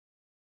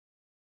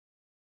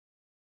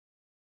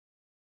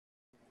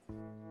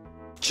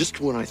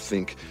Just when I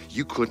think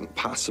you couldn't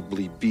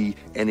possibly be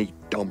any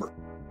dumber,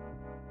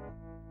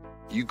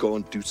 you go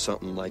and do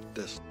something like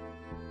this.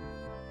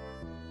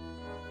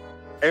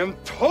 And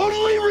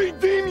totally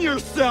redeem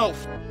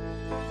yourself!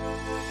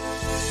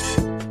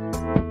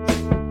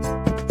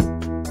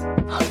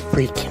 I'm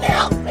freaking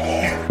out,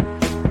 man.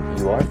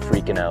 You are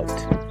freaking out,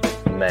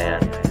 man.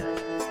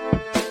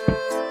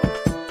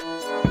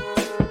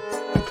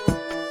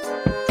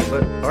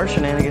 But our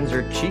shenanigans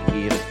are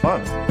cheeky and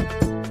fun.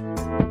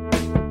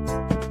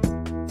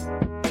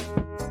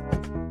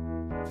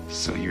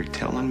 So you're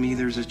telling me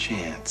there's a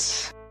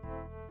chance?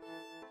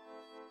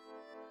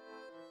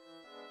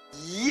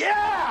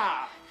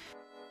 Yeah!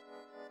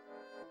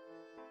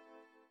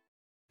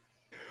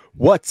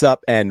 What's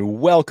up and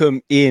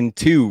welcome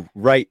into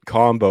Right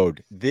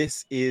Comboed.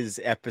 This is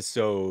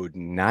episode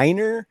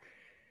 9er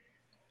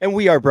and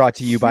we are brought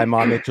to you by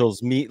Ma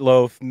Mitchell's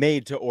Meatloaf,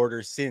 made to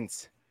order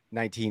since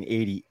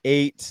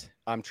 1988.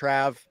 I'm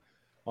Trav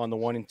on the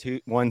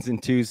ones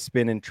and twos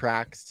spinning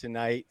tracks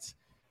tonight.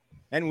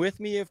 And with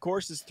me, of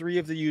course, is three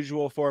of the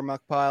usual four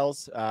muck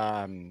piles.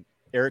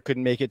 Eric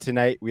couldn't make it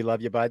tonight. We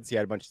love you, buds. He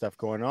had a bunch of stuff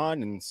going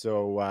on. And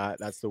so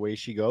that's the way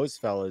she goes,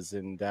 fellas,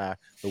 and the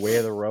way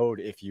of the road,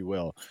 if you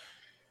will.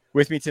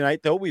 With me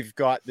tonight, though, we've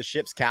got the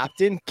ship's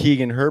captain,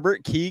 Keegan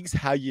Herbert. Keegs,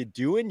 how you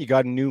doing? You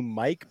got a new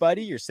mic,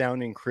 buddy? You're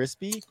sounding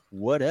crispy.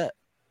 What up?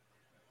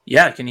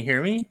 Yeah, can you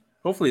hear me?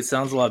 Hopefully it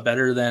sounds a lot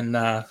better than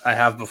I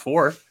have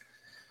before.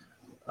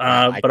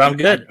 But I'm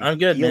good. I'm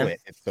good, man.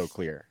 It's so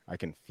clear. I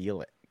can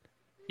feel it.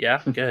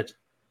 Yeah, good.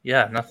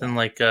 Yeah, nothing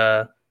like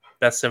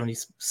best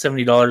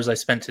 $70 I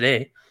spent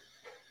today.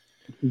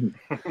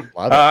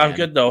 I'm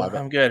good though.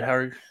 I'm good.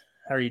 How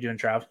are you doing,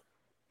 Trav?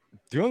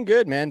 Doing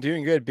good, man.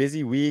 Doing good.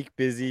 Busy week,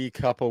 busy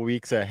couple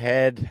weeks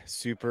ahead.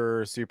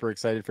 Super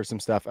excited for some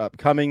stuff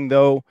upcoming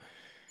though.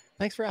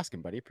 Thanks for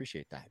asking, buddy.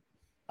 Appreciate that.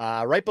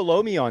 Right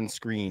below me on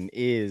screen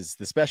is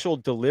the special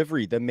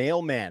delivery, the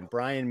mailman,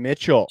 Brian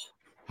Mitchell.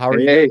 How are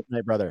you doing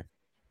tonight, brother?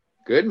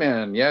 Good,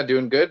 man. Yeah,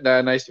 doing good.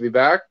 Nice to be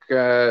back.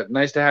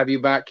 Nice to have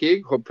you back,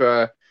 Keeg. Hope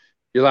your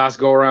last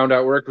go around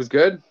at work was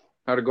good.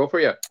 How'd it go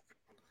for you?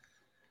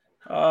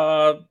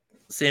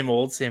 Same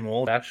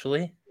old,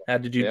 actually.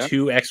 Had to do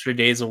 2 extra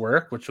days of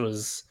work, which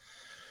was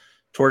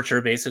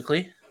torture,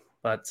 basically.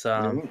 But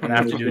I'm gonna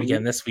have to do it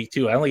again this week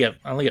too. I only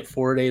get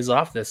 4 days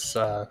off this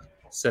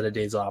set of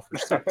days off,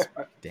 which sucks.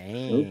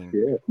 Dang.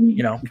 Okay.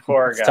 You know,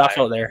 Poor guy. stuff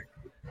out there.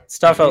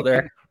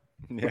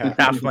 Yeah.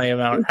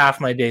 half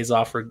my days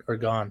off are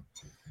gone.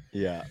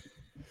 Yeah.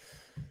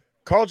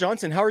 Carl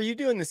Johnson, how are you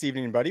doing this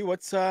evening, buddy?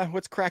 What's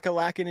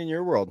crack-a-lacking in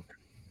your world?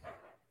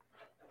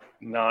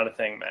 Not a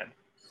thing, man.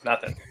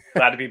 Nothing.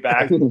 Glad to be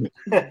back.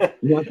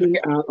 Nothing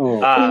at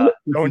all.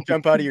 Don't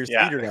jump out of your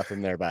seat or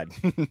nothing there, bud.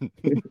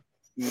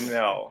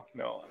 No.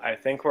 I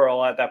think we're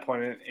all at that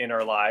point in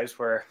our lives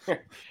where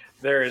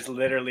there is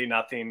literally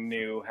nothing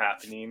new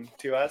happening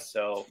to us.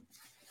 So,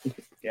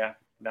 yeah,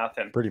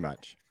 nothing. Pretty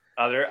much.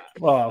 Other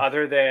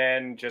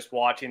than just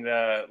watching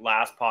the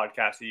last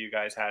podcast that you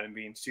guys had and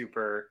being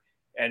super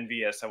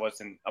envious, I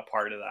wasn't a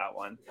part of that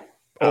one.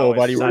 Oh,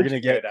 buddy, we're gonna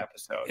get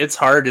episode. It's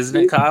hard, isn't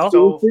it, Kyle? It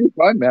was pretty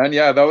fun, man.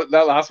 Yeah, that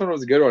last one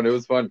was a good one. It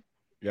was fun.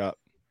 Yeah,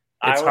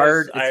 it's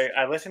hard.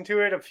 I listened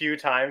to it a few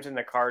times in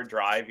the car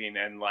driving,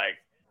 and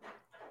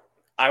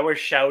I was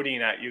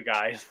shouting at you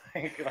guys,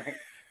 like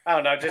I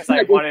don't know, just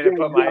wanted to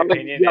put my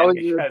opinion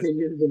in your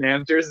opinions and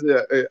answers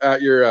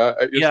at your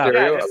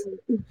stereo.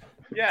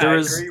 Yeah, I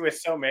agree with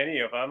so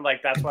many of them.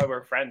 That's why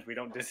we're friends. We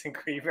don't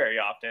disagree very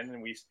often,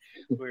 and we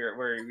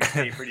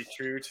stay pretty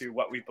true to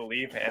what we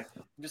believe in.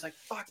 I'm just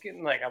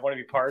fucking I want to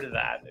be part of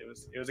that. It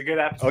was a good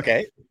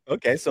episode.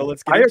 Okay. So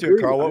let's get into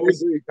it, Carl.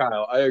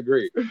 Kyle? I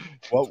agree.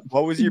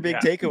 What was your big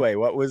takeaway?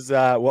 What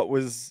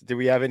was? Do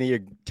we have any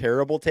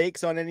terrible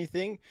takes on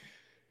anything?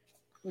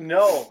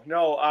 No.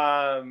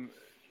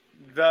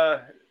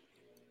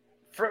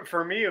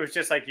 For me, it was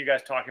just you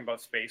guys talking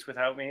about space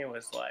without me. It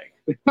was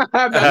that's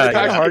kind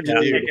of hard to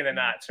do. Kicking the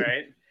nuts,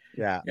 right?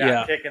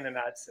 Yeah. Kicking the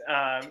nuts.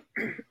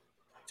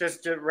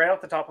 Just right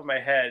off the top of my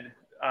head,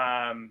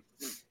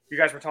 you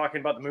guys were talking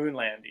about the moon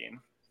landing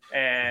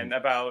and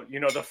about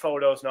the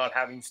photos not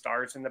having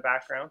stars in the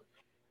background,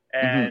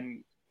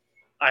 and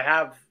I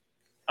have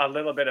a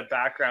little bit of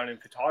background in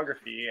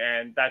photography,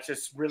 and that's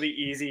just really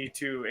easy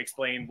to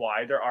explain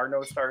why there are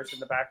no stars in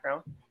the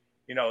background.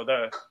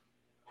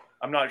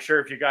 I'm not sure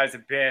if you guys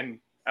have been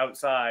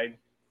outside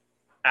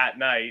at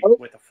night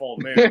with a full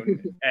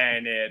moon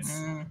and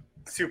it's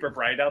super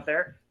bright out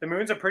there. The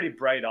moon's a pretty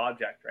bright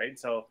object, right?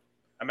 So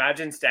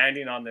imagine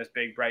standing on this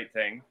big bright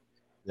thing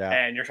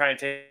and you're trying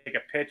to take a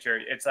picture.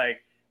 It's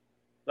like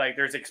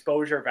there's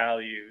exposure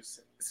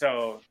values.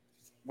 So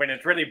when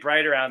it's really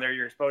bright around there,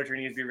 your exposure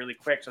needs to be really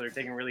quick. So they're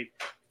taking really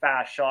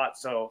fast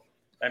shots. So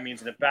that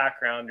means in the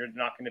background, you're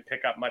not going to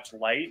pick up much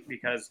light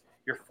because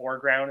your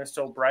foreground is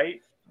so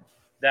bright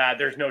that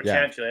there's no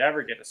chance you'll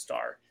ever get a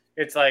star.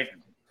 It's I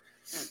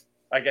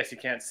guess you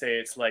can't say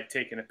it's like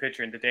taking a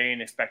picture in the day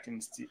and expecting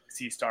to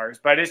see stars,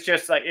 but it's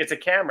just it's a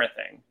camera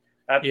thing.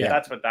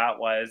 That's what that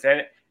was.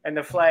 And and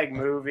the flag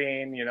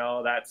moving,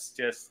 that's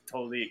just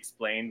totally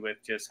explained with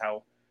just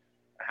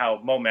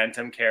how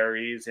momentum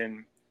carries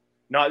and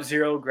not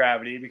zero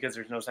gravity because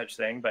there's no such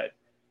thing, but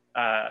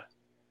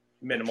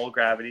minimal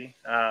gravity.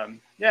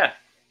 Yeah,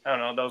 I don't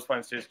know. Those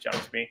ones just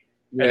jumped me.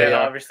 And then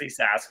obviously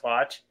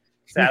Sasquatch.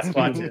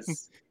 Sasquatch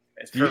is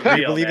Do you for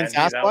real, believe in man. He's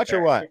out Sasquatch or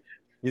there. what?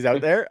 He's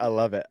out there. I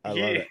love it. I love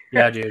it.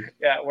 Yeah, dude.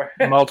 Yeah,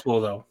 Multiple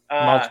though.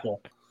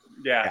 Multiple.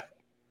 Yeah.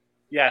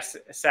 Yes,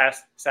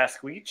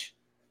 Sasquatch.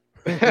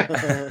 How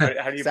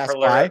do you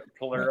Sasquatch?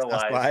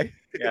 pluralize? Sasquatch.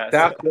 Yeah,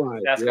 That's why.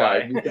 That's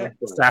Yeah,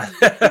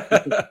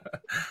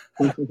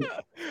 why.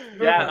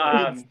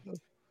 Yeah,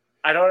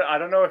 I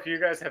don't know if you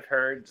guys have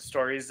heard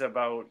stories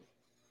about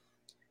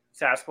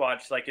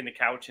Sasquatch like in the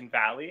Cowichan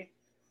Valley,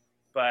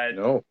 but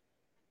No.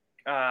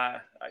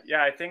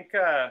 yeah, I think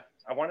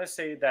I want to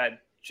say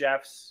that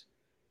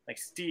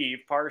Steve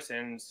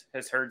Parsons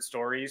has heard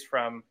stories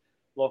from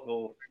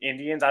local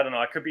Indians. I don't know.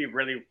 I could be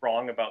really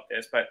wrong about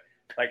this, but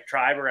like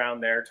tribe around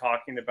there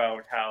talking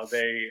about how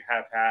they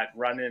have had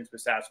run-ins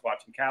with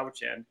Sasquatch and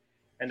Cowichan,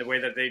 and the way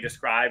that they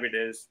describe it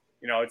is,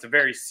 it's a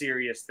very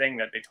serious thing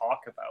that they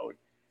talk about,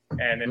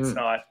 and it's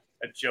not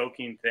a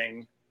joking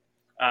thing.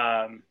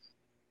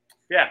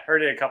 Yeah,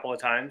 heard it a couple of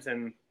times,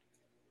 and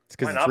It's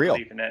because why it's not real.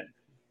 believe in it?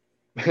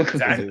 'Cause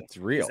Exactly. it's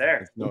real. It's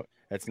there.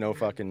 That's no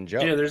fucking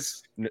joke. Yeah,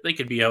 they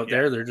could be out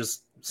there. They're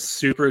just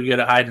super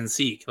good at hide and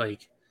seek,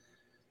 like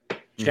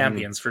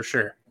champions for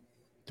sure.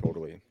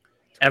 Totally.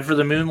 And for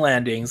the moon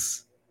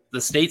landings,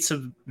 the states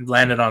have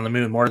landed on the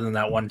moon more than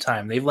that one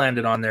time. They've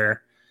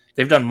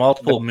done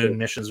multiple moon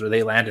missions where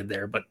they landed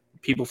there, but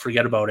people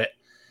forget about it.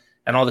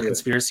 And all the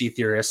conspiracy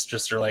theorists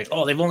just are like,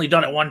 oh, they've only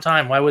done it one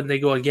time. Why wouldn't they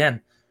go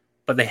again?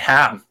 But they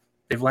have.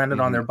 They've landed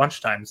on there a bunch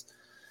of times.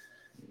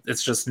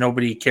 It's just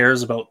nobody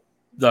cares about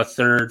the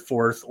third,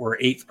 fourth, or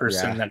eighth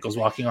person that goes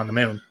walking on the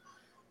moon.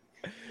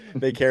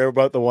 They care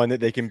about the one that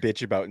they can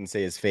bitch about and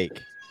say is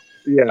fake.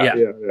 Yeah.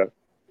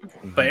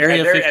 But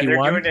Area 51, and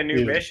they're doing a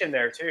new mission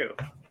there too.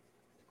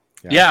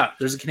 Yeah,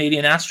 there's a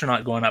Canadian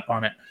astronaut going up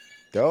on it.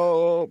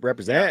 Go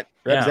represent,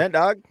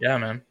 dog. Yeah,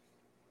 man.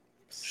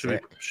 Should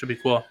be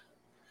cool.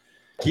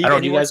 Keith,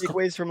 any more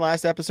takeaways from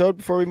last episode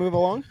before we move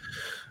along?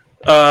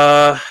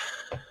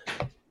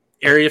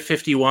 Area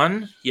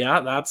 51,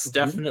 yeah, that's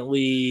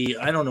definitely.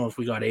 I don't know if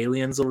we got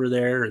aliens over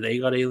there or they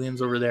got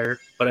aliens over there,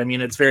 but I mean,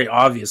 it's very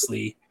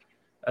obviously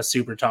a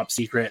super top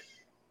secret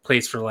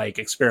place for like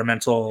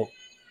experimental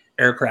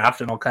aircraft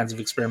and all kinds of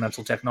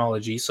experimental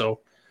technology. So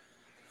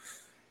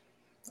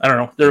I don't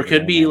know. There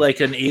could be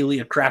like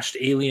a crashed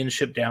alien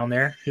ship down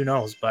there. Who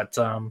knows? But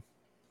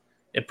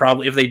it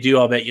probably, if they do,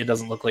 I'll bet you it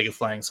doesn't look like a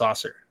flying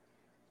saucer.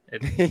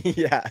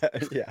 Yeah.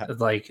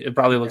 It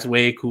probably looks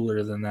way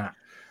cooler than that.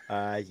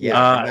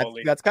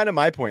 That's kind of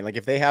my point. Like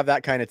if they have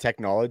that kind of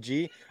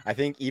technology, I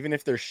think even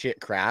if their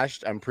shit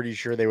crashed, I'm pretty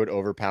sure they would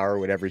overpower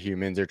whatever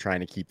humans are trying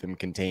to keep them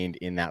contained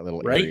in that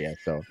little area.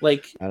 So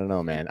like, I don't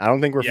know, man. I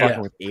don't think we're fucking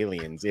with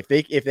aliens. If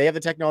they have the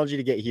technology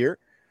to get here,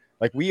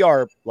 like we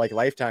are like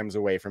lifetimes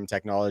away from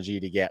technology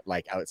to get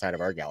like outside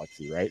of our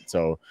galaxy, right?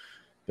 So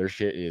their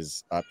shit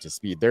is up to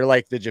speed. They're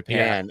like the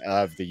Japan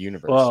of the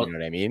universe. Well, you know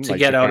what I mean? To like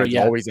get Japan's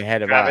out of always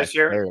ahead of Travis,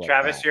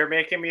 us. You're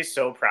making me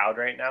so proud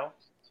right now.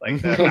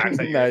 Like the fact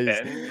that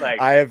you've been, like,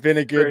 I have been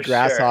a good for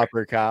grasshopper,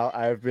 sure. Kyle.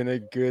 I have been a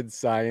good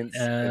science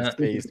and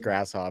space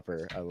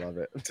grasshopper. I love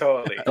it.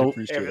 Totally. I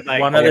appreciate it.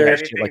 Like, one other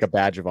like a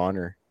badge of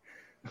honor.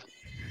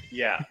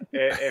 Yeah,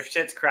 if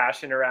shit's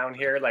crashing around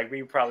here, like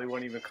we probably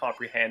won't even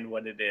comprehend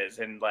what it is,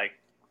 and like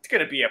it's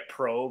gonna be a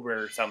probe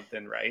or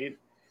something, right?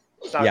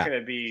 It's not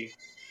gonna be.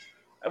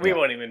 We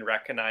won't even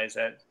recognize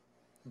it.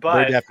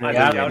 But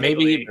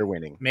maybe they're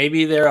winning.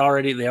 Maybe they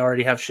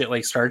already have shit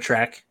like Star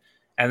Trek.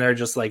 And they're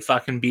just like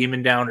fucking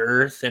beaming down to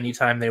Earth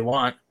anytime they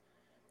want,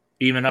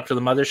 beaming up to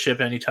the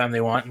mothership anytime they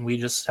want, and we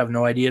just have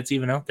no idea it's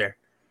even out there.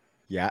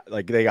 Yeah,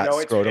 like they got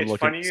scrotum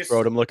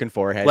looking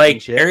forehead. Like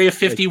and shit. Area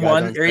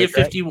 51, like Area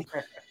 50,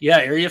 yeah,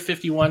 Area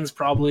 51 is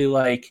probably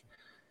like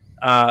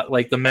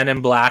the Men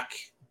in Black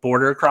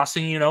border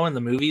crossing, in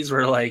the movies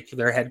where like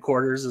their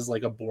headquarters is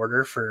like a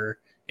border for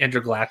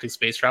intergalactic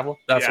space travel.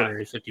 That's what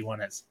Area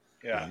 51 is.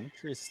 Yeah,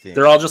 interesting.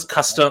 They're all just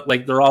custom,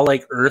 like they're all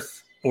like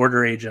Earth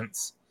border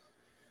agents.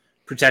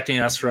 Protecting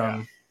us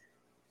from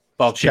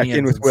Balchinians. Check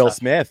in with Will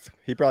Smith.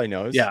 He probably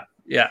knows. Yeah.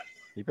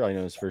 He probably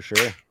knows for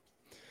sure.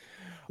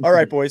 All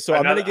right, boys. So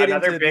I'm going to get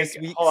into this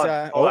week's. Hold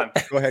on.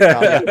 Go ahead,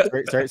 Kyle. Yeah.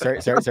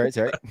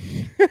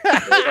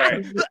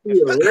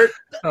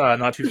 Sorry.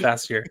 Not too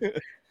fast here.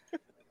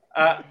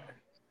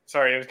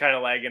 Sorry, it was kind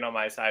of lagging on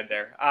my side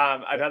there.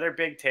 Another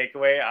big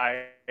takeaway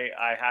I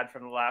had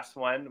from the last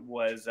one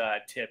was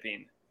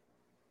tipping.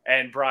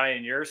 And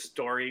Brian, your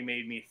story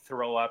made me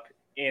throw up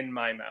in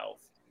my mouth.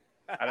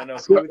 I don't know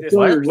who this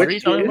was. What are you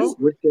talking about?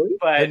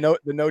 But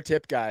the no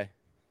tip guy,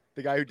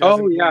 the guy who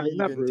doesn't.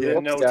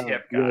 The no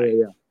tip guy.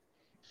 Yeah.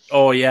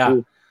 Oh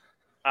yeah.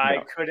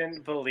 I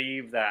couldn't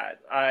believe that.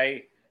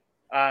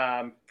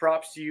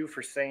 Props to you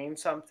for saying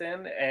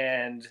something,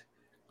 and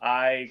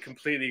I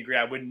completely agree.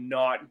 I would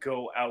not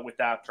go out with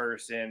that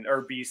person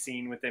or be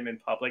seen with them in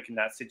public in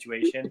that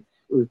situation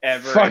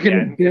ever Fucking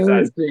again.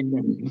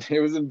 embarrassing. It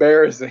was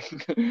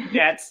embarrassing.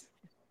 Yeah,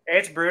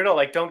 it's brutal.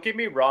 Like, don't get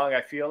me wrong.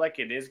 I feel like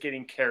it is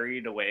getting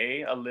carried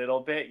away a little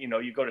bit. You know,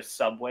 you go to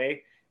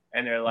Subway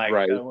and they're like,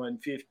 Right. I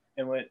want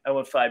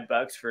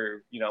 $5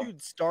 for, you know, Dude,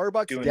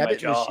 Starbucks doing my debit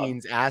job.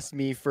 machines asked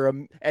me for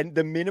and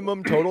the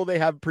minimum total they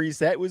have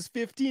preset was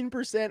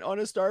 15% on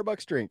a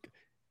Starbucks drink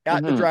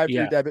at the drive-thru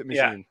Yeah. debit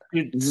Yeah. machine.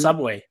 Dude,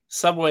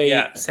 Subway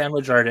Yeah.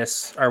 sandwich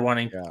artists are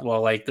wanting. Yeah.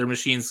 Well, like their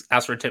machines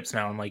ask for tips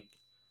now. I'm like,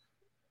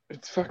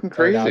 It's fucking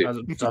crazy.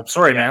 I'm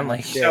sorry, man.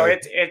 Like, So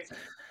it's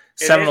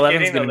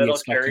 7-Eleven's getting a going to be little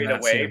expecting carried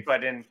that away,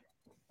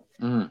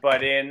 soon.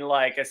 but in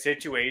like a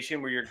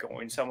situation where you're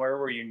going somewhere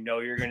where you know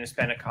you're going to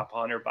spend a couple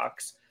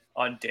 $100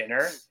 on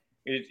dinner,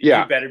 you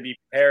better be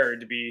prepared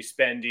to be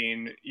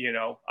spending, you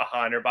know,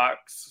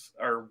 $100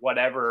 or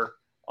whatever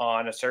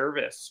on a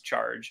service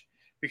charge,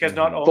 because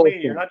not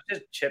only you're not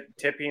just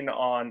tipping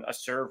on a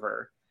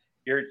server,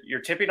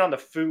 you're tipping on the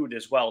food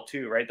as well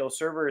too, right? Those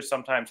servers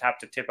sometimes have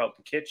to tip out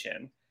the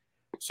kitchen.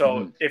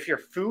 So if your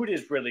food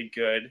is really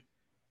good,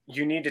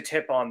 you need to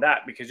tip on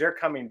that because you're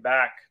coming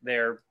back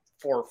there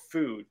for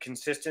food.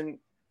 Consistent,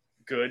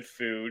 good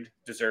food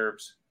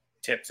deserves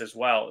tips as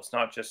well. It's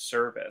not just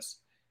service.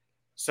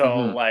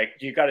 So like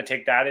you got to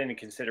take that into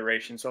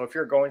consideration. So if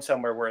you're going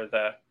somewhere where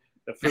the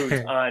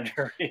food's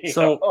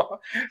unreal,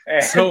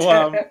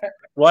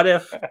 what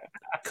if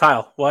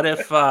Kyle? What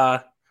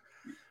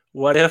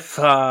if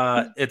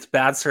it's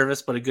bad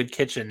service but a good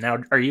kitchen? Now,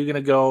 are you going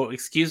to go,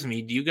 excuse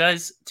me, do you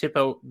guys tip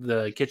out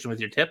the kitchen with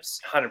your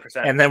tips?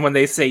 100%. And then when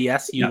they say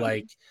yes, you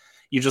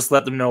just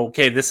let them know,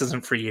 okay, this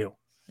isn't for you.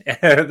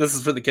 This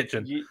is for the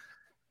kitchen.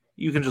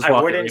 You can just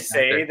walk. I wouldn't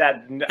say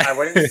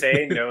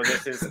no,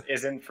 this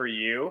isn't for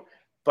you,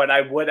 but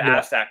I would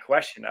ask that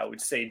question. I would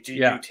say, do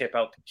you tip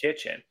out the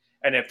kitchen?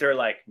 And if they're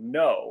like,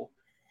 no,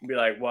 be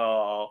like,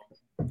 well,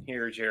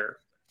 here's your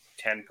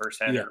 10%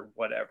 or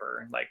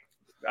whatever. Like,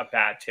 a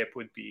bad tip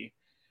would be,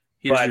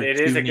 but it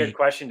is a good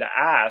question to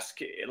ask.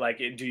 Like,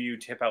 do you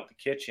tip out the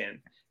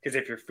kitchen? Because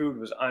if your food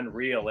was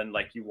unreal and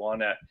like you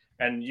want to,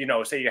 and you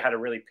know, say you had a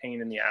really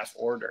pain in the ass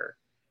order,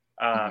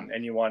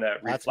 and you want to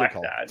reflect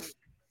that,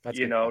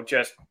 you know,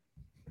 just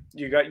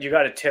you got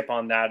to tip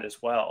on that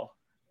as well.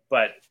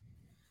 But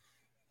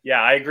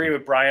yeah, I agree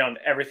with Brian on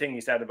everything he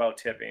said about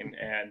tipping,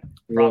 and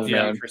props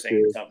to him for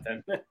saying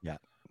something. Yeah.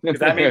 Because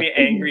that made me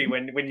angry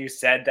when you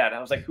said that. I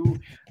was like,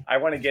 I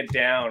want to get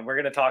down. We're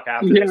going to talk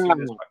after this. Just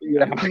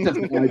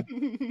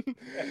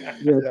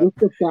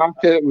the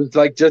fact that it was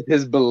like just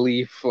his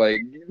belief.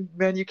 Like,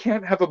 man, you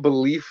can't have a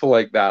belief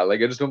like that.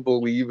 Like, I just don't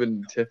believe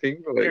in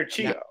tipping. Like, you're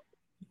cheap.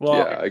 Well,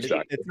 yeah,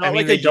 exactly. It's not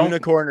like a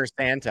unicorn or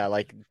Santa.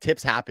 Like,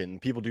 tips happen.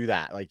 People do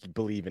that. Like, you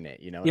believe in it.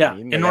 You know what I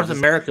mean? Like, in North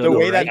America, the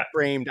way that's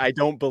framed, I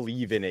don't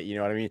believe in it. You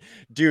know what I mean?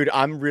 Dude,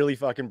 I'm really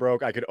fucking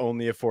broke. I could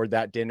only afford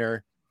that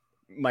dinner.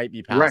 Might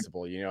be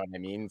passable, you know what I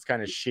mean? It's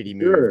kind of shitty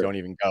move. Don't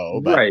even go.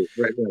 But you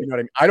know what I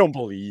mean? I don't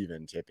believe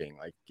in tipping.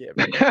 Like,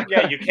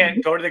 yeah, you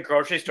can't go to the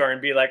grocery store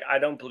and be like, I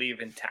don't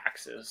believe in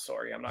taxes.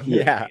 Sorry, I'm not. I'm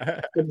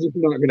just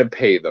not going to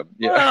pay them.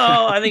 Yeah.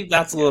 Well, I think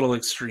that's a little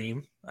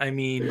extreme. I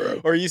mean,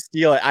 or you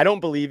steal it. I don't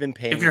believe in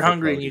paying. If you're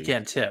hungry and you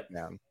can't tip,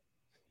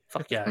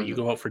 fuck yeah, Mm-hmm. you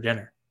go out for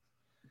dinner.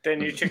 Then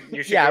you should go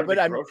to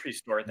the grocery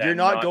store. Then you're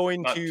not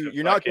going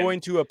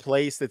to a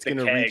place that's going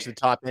to reach the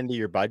top end of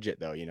your budget,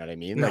 though. You know what I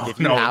mean? Like, if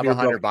you have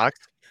 $100,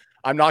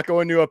 I'm not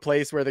going to a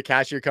place where the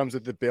cashier comes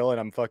with the bill and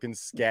I'm fucking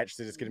sketched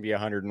that it's going to be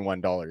 $101. You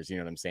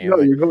know what I'm saying?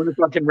 No, you're going to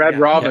fucking Red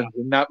Robin,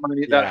 and that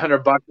money, that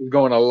 $100 is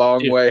going a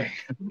long way.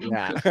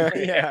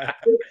 Yeah.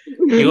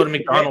 You go to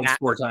McDonald's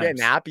 4 times. Get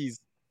nappies.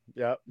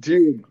 Yep.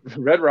 Dude,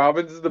 Red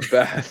Robin's is the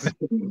best.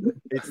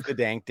 It's the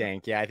dank.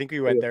 Yeah, I think we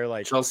went there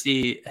like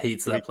Chelsea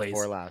hates that place.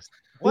 Last.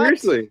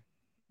 Seriously?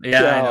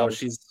 Yeah, I know.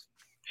 She's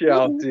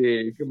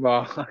Chelsea. Come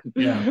on.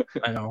 Yeah,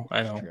 I know.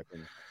 Yeah,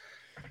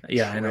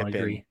 I know. I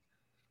agree.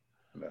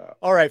 No.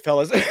 All right,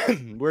 fellas,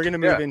 we're gonna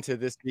move into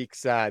this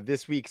week's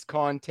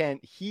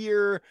content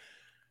here.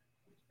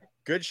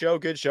 Good show.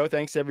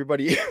 Thanks to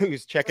everybody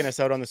who's checking us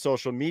out on the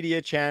social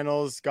media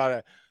channels.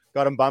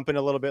 Got them bumping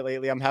a little bit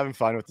lately. I'm having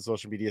fun with the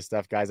social media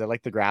stuff, guys. I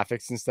like the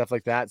graphics and stuff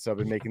like that. So I've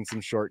been making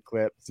some short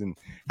clips and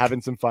having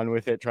some fun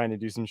with it, trying to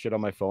do some shit on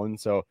my phone.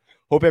 So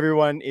hope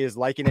everyone is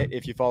liking it.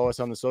 If you follow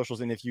us on the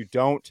socials, and if you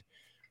don't,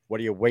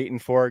 what are you waiting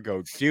for?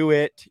 Go do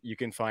it. You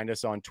can find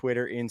us on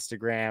Twitter,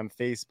 Instagram,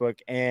 Facebook,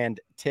 and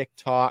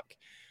TikTok.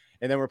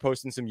 And then we're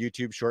posting some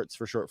YouTube shorts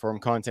for short form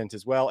content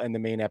as well. And the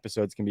main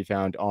episodes can be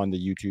found on the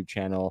YouTube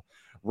channel.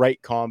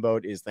 Right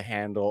Comboed is the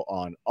handle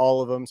on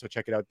all of them. So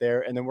check it out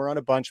there. And then we're on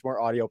a bunch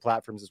more audio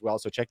platforms as well.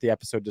 So check the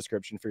episode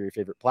description for your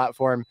favorite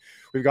platform.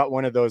 We've got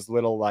one of those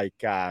little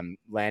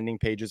landing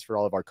pages for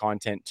all of our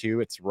content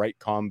too. It's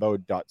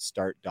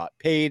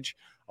rightcomboed.start.page.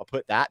 I'll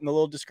put that in the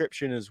little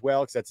description as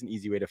well, because that's an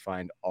easy way to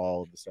find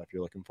all of the stuff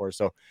you're looking for.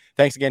 So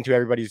thanks again to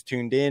everybody who's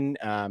tuned in,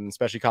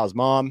 especially Kyle's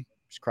mom.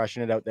 She's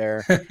crushing it out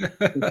there.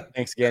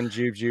 Thanks again,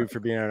 Jube, for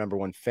being our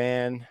 #1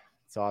 fan.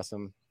 It's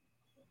awesome.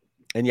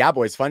 And yeah,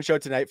 boys, fun show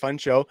tonight. Fun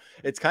show.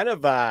 It's kind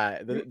of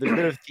there's a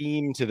bit of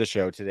theme to the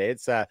show today.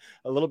 It's a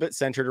little bit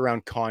centered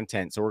around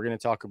content. So we're going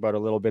to talk about a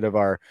little bit of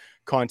our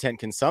content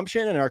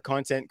consumption and our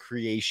content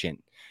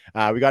creation.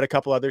 We got a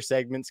couple other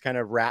segments kind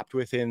of wrapped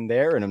within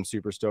there, and I'm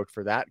super stoked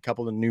for that. A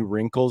couple of new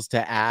wrinkles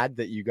to add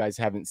that you guys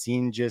haven't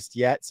seen just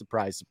yet.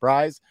 Surprise,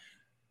 surprise.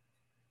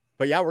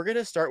 But yeah, we're going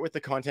to start with the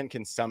content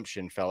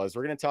consumption, fellas.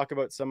 We're going to talk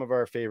about some of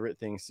our favorite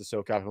things to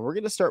soak up, and we're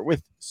going to start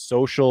with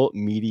social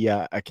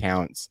media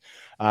accounts.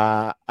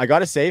 I got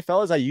to say,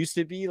 fellas, I used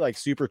to be like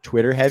super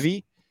Twitter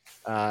heavy,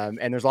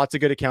 and there's lots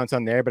of good accounts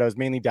on there, but I was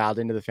mainly dialed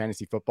into the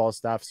fantasy football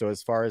stuff. So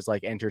as far as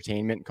like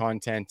entertainment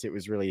content, it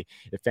was really,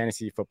 if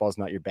fantasy football is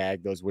not your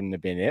bag, those wouldn't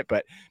have been it.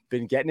 But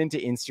been getting into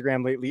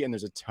Instagram lately, and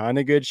there's a ton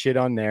of good shit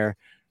on there.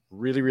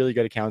 Really, really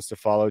good accounts to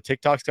follow.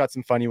 TikTok's got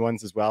some funny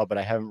ones as well, but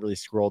I haven't really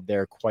scrolled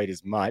there quite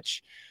as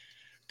much.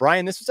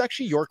 Brian, this was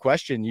actually your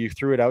question. You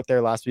threw it out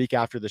there last week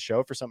after the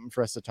show for something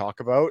for us to talk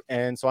about.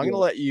 And so I'm going to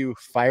let you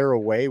fire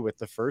away with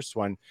the first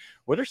one.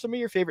 What are some of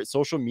your favorite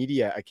social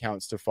media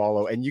accounts to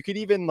follow? And you could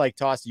even like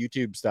toss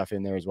YouTube stuff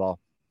in there as well.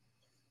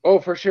 Oh,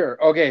 for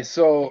sure. Okay.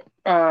 So,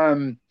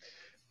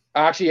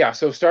 actually, yeah.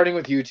 So starting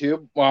with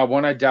YouTube,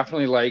 one I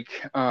definitely like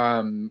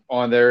on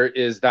there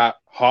is that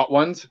Hot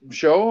Ones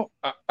show,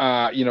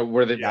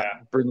 where they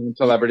bring in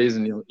celebrities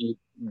and you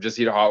just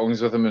eat hot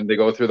wings with them and they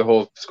go through the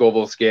whole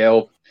Scoville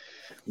scale,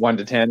 1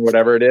 to 10,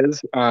 whatever it is.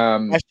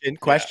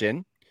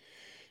 Question.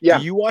 Yeah.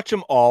 Do you watch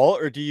them all,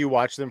 or do you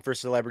watch them for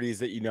celebrities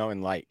that you know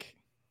and like?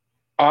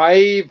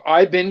 I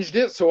binged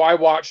it, so I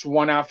watched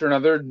one after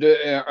another.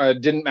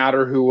 Didn't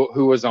matter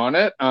who was on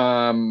it.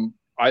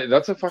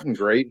 That's a fucking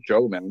great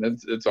show, man.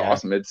 It's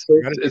awesome. It's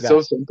so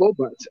simple,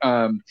 but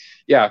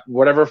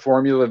whatever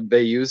formula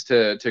they use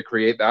to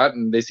create that,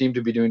 and they seem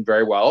to be doing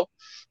very well.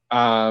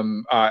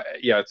 I'm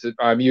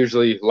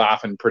usually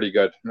laughing pretty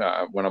good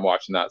when I'm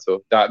watching that.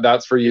 So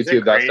that's for YouTube. He's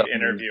a great that's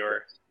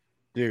interviewer.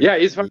 Dude, yeah,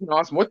 he's fucking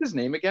awesome. What's his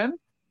name again?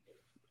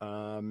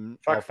 I'll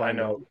find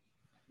out.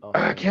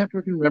 I can't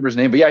fucking remember his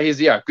name, but he's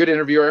good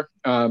interviewer.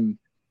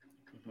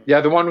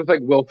 The one with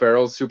like Will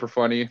Ferrell's super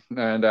funny,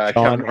 and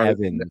Sean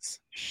Evans.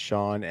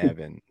 Sean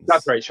Evans.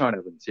 That's right, Sean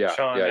Evans. Yeah,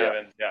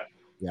 Evans.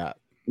 Yeah.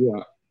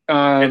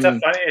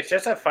 It's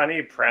just a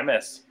funny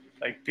premise.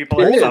 Like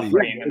people are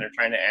suffering and they're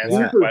trying to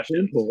answer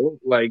questions. Simple,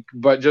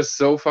 but just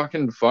so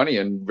fucking funny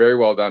and very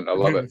well done. I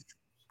love it.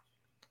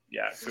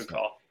 Yeah, good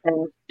call.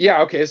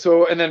 Okay.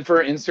 So, and then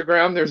for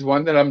Instagram, there's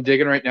one that I'm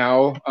digging right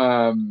now.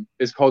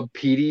 It's called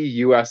PD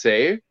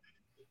USA.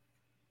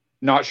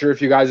 Not sure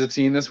if you guys have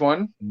seen this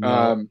one.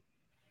 No.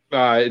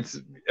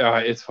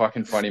 It's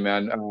fucking funny,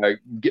 man.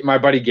 My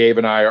buddy Gabe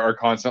and I are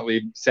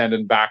constantly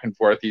sending back and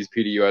forth these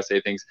PD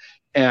USA things,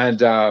 and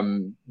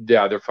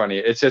they're funny.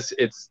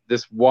 It's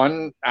this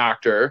one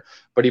actor,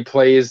 but he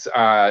plays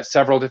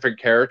several different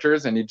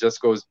characters, and he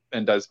just goes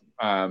and does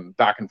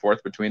back and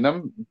forth between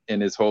them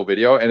in his whole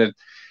video, and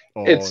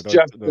it's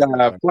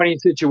funny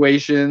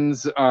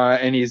situations,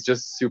 and he's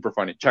just super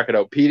funny. Check it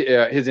out.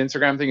 His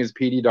Instagram thing is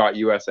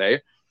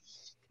pd.usa.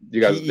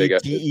 You guys dig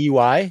it?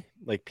 P-E-Y,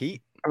 like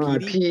Pete?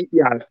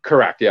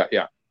 Correct.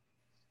 Yeah.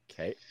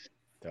 Okay.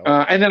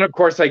 And then of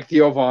course, like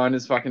Theo Vaughn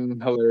is fucking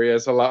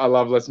hilarious. I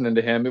love listening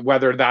to him,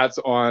 whether that's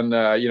on,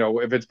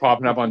 if it's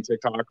popping up on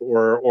TikTok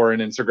or an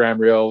Instagram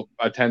reel,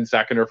 a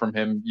 10-seconder from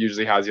him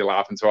usually has you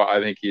laughing. So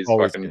I think he's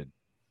always fucking good.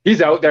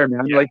 He's out there,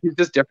 man. Yeah. Like he's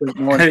just different.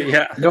 No one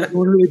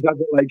really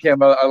doesn't like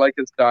him. I like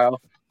his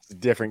style. It's a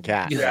different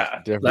cat.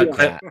 Yeah. Different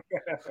cat.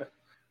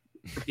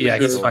 Yeah,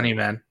 he's funny,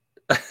 man.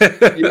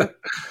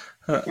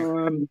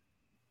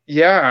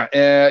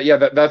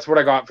 That's what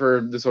I got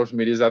for the social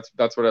medias.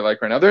 That's what I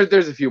like right now.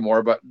 There's a few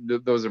more, but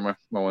those are my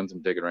ones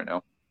I'm digging right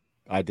now.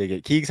 I dig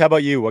it. Keegs, how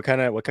about you? What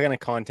kind of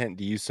content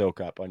do you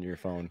soak up on your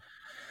phone?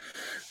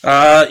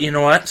 You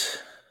know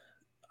what?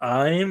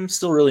 I'm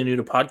still really new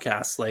to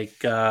podcasts.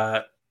 Like,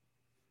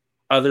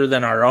 other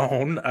than our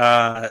own,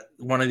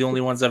 one of the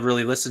only ones I've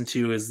really listened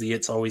to is the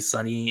It's Always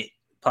Sunny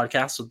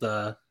podcast with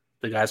the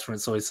guys from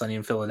It's Always Sunny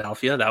in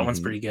Philadelphia. That one's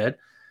pretty good.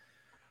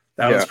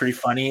 That was pretty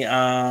funny.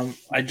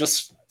 I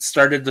just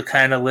started to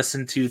kind of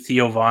listen to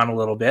Theo Vaughn a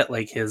little bit,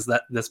 like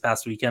this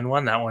past weekend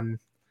one. That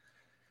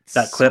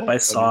clip I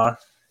saw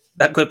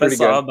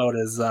about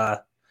his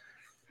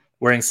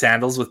wearing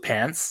sandals with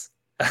pants.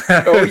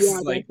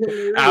 Like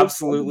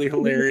absolutely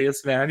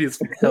hilarious, man. His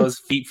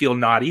feet feel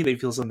naughty. They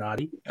feel so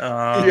naughty.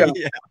 So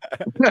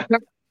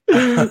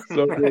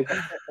good.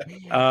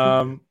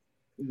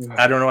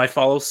 I don't know. I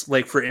follow,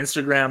 like, for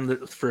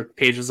Instagram, for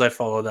pages I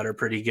follow that are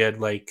pretty good.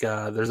 Like,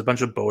 there's a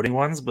bunch of boating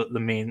ones, but the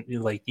main,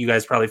 like, you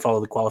guys probably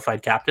follow the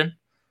Qualified Captain.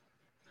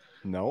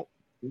 No.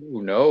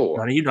 Ooh, no.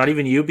 Not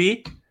even you,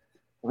 B?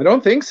 I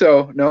don't think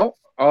so. No.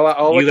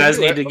 You guys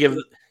need to give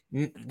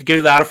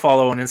that a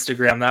follow on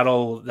Instagram.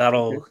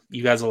 That'll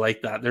you guys will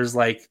like that. There's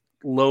like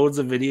loads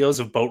of videos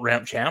of boat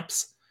ramp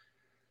champs.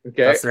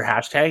 Okay. That's their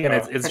hashtag, and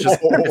it's just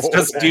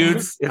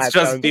dudes. It's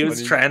just dudes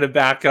funny. Trying to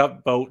back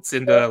up boats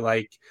into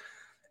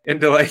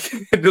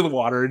the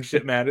water and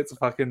shit, man. It's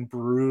fucking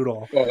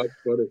brutal. Oh, that's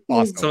funny.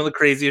 Awesome. Some of the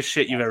craziest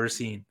shit you've ever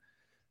seen.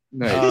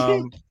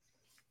 Nice.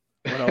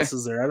 What else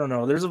is there? I don't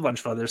know. There's a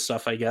bunch of other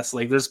stuff, I guess.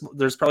 Like there's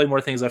probably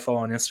more things I follow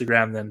on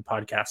Instagram than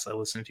podcasts I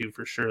listen to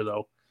for sure,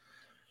 though.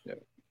 Yeah.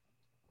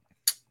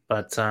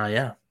 But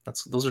yeah,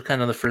 those are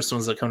kind of the first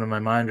ones that come to my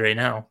mind right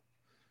now.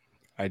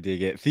 I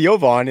dig it. Theo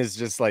Vaughn is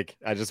just like,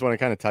 I just want to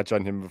kind of touch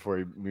on him before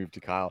we move to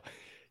Kyle.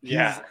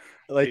 Yeah,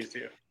 like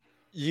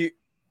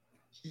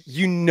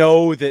you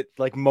know that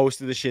like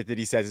most of the shit that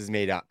he says is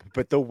made up,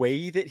 but the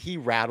way that he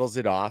rattles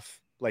it off,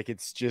 like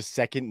it's just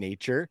second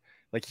nature.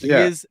 Like he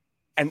is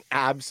an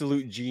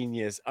absolute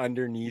genius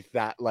underneath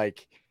that.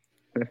 Like,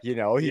 you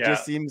know, he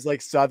just seems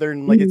like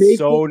Southern, like it's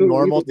so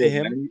normal to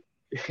him.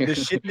 The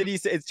shit that he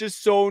said, it's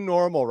just so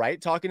normal,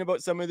 right? Talking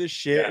about some of this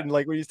shit and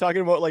like when he's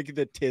talking about like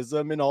the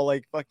tism and all,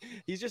 like fuck,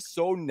 he's just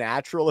so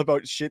natural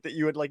about shit that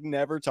you would like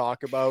never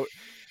talk about.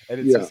 And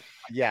it's just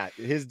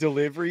his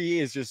delivery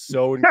is just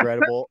so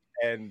incredible.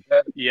 And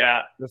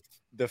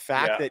the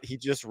fact that he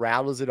just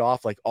rattles it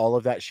off like all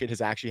of that shit has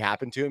actually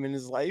happened to him in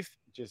his life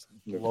just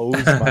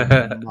blows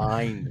my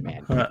mind,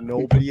 man. Like,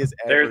 nobody has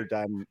ever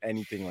done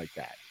anything like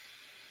that.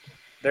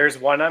 There's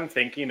one I'm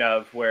thinking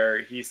of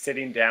where he's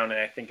sitting down, and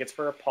I think it's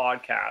for a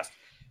podcast,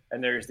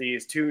 and there's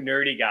these two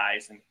nerdy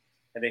guys, and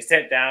they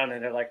sit down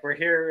and they're like, we're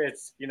here.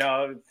 It's, you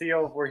know,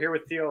 we're here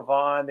with Theo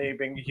Vaughn.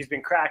 He's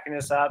been cracking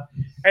us up.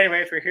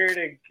 Anyways, we're here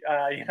to,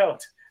 you know,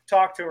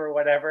 talk to her or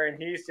whatever.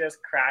 And he's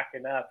just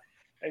cracking up.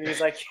 And he's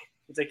like,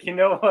 you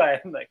know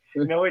what? I'm like,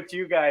 you know what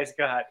you guys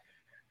got?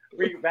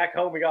 Back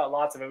home, we got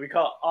lots of it. We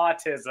call it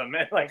autism.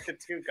 And like the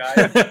two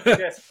guys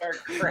just start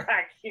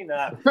cracking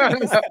up.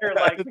 They're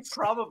like, we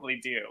probably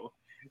do.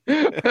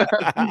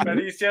 But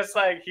he's just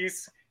like,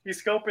 he's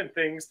scoping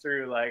things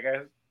through like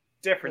a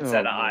different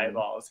set of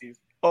eyeballs. He's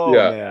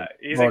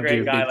a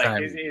great guy.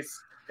 Like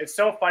it's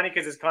so funny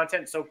because his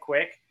content's so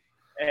quick,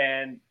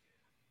 and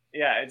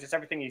it's just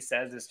everything he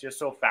says is just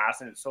so fast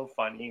and it's so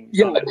funny.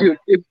 Yeah, dude.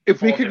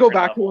 If we could go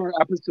back to our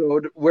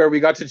episode where we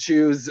got to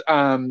choose,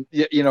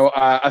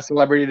 a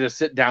celebrity to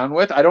sit down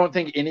with, I don't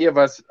think any of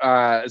us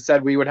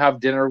said we would have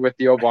dinner with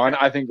Theo Vaughn.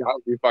 I think that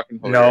would be fucking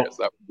hilarious.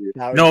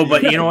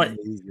 But you know what?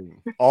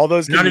 All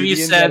those none of you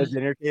said at a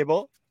dinner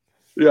table.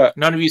 Yeah,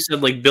 none of you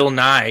said like Bill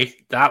Nye.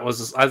 I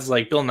was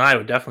like, Bill Nye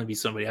would definitely be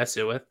somebody I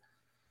sit with.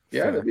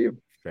 Yeah, that'd be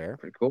fair.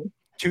 Pretty cool.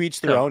 To each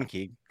their own,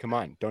 Keeg. Come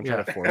on, don't try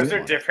to force. Those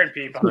are different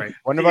people. Right.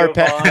 One of our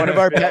pet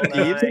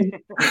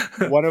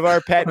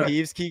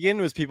peeves, Keegan,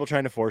 was people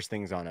trying to force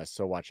things on us.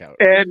 So watch out.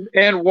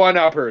 And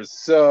one-uppers.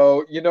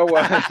 So you know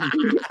what?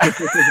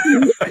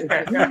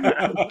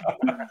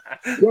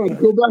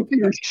 Go back to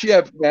your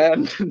ship,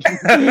 man.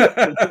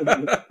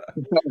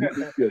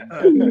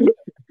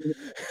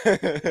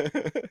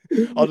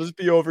 I'll just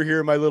be over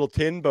here in my little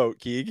tin boat,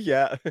 Keeg.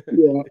 Yeah.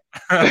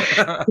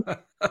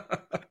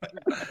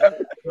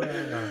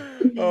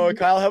 Oh,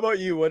 Kyle, how about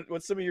you?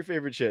 What's some of your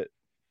favorite shit?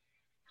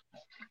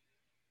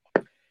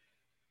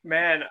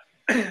 Man,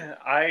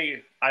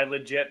 I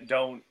legit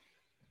don't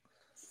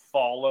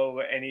follow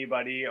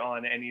anybody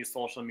on any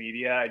social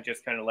media. I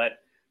just kind of let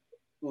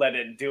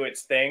it do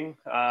its thing,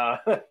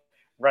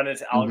 run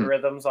its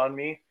algorithms on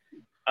me.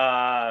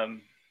 I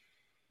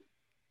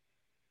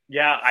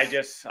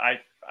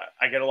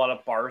get a lot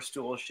of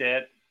Barstool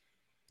shit.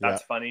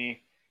 That's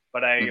funny,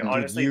 but I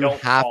honestly don't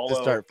follow. You have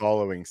to start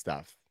following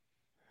stuff.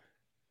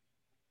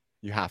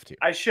 You have to.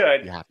 I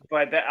should,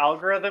 but the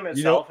algorithm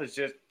itself is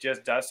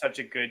just does such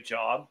a good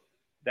job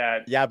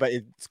that. Yeah, but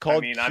it's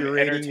called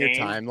curating your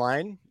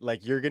timeline.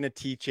 Like you're gonna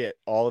teach it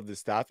all of the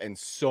stuff, and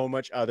so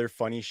much other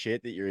funny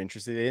shit that you're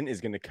interested in is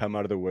gonna come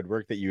out of the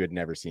woodwork that you had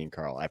never seen,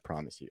 Carl. I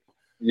promise you.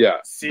 Yeah.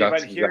 See,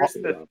 but here's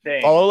the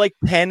thing. Follow like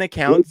 10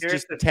 accounts,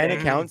 just 10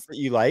 accounts that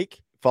you like.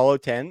 Follow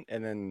 10,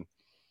 and then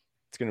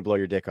it's gonna blow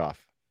your dick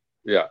off.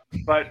 Yeah.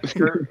 But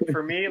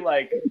for me,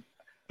 like,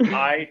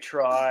 I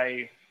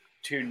try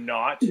to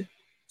not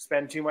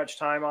spend too much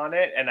time on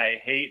it, and I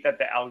hate that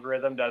the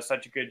algorithm does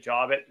such a good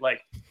job at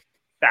like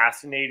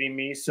fascinating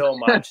me so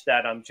much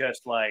that I'm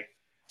just like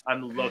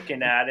I'm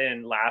looking at it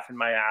and laughing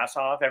my ass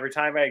off every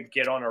time I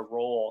get on a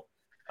roll.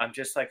 I'm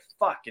just like,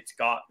 fuck, it's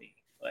got me.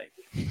 Like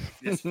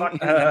this fucking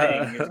thing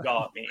has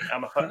got me.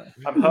 I'm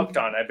hooked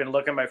on it. I've been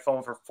looking at my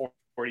phone for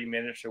 40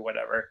 minutes or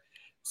whatever.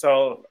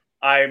 So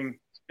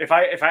if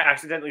I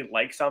accidentally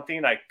like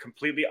something, I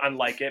completely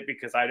unlike it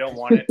because I don't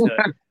want it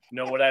to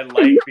know what I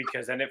like,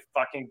 because then it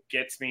fucking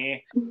gets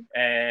me.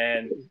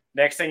 And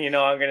next thing you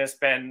know, I'm gonna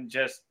spend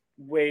just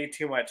way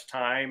too much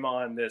time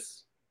on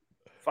this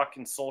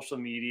fucking social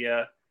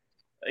media.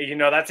 You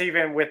know, that's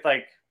even with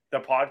like the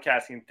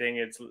podcasting thing.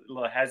 It's a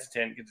little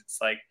hesitant because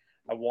it's like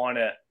I want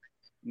to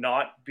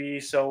not be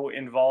so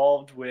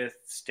involved with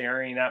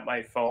staring at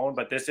my phone,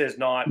 but this is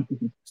not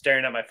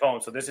staring at my phone,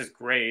 so this is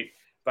great.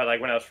 But like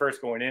when I was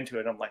first going into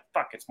it, I'm like,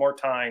 fuck, it's more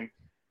time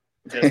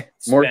just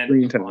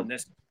spent on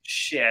this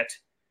shit.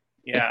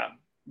 Yeah,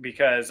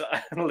 because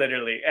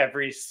literally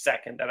every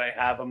second that I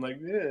have, I'm like,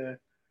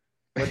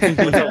 what's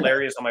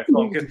hilarious on my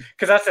phone?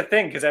 Because that's the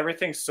thing, because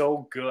everything's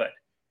so good.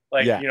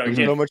 Like, you know, you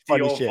get so much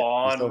Theo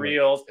Vaughn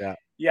reels.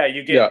 Yeah,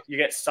 you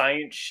get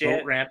science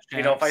shit.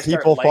 You know, if I start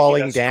people liking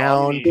falling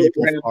astronomy- down,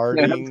 people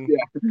farting.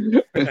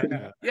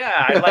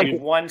 Yeah, I like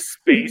one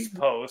space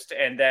post,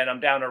 and then I'm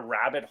down a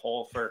rabbit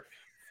hole for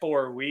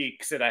 4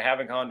 weeks, and I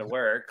haven't gone to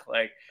work.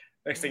 Like,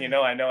 next thing you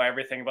know, I know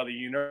everything about the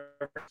universe,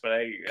 but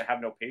I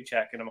have no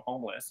paycheck and I'm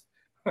homeless.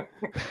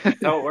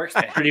 That's how it works,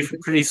 man.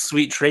 Pretty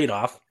sweet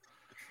trade-off.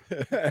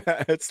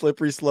 It's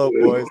slippery slope,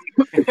 boys.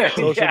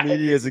 Social Yeah.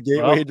 media is a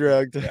gateway Well,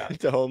 drug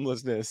to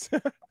homelessness.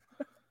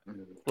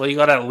 Well, you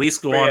got to at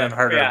least go But on yeah, and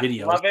heart our yeah,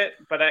 videos. Love it,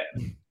 but I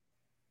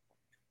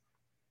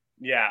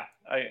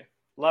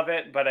love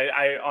it, but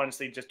I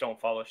honestly just don't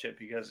follow shit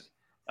because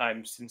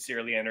I'm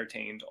sincerely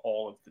entertained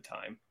all of the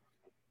time.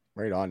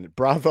 Right on.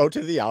 Bravo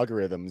to the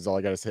algorithm is all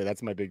I got to say.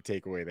 That's my big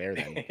takeaway there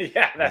then.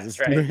 Yeah, that's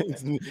right.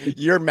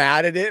 You're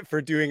mad at it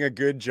for doing a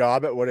good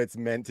job at what it's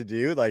meant to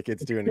do. Like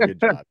it's doing a good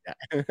job.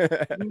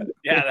 Yeah,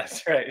 Yeah,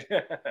 that's right.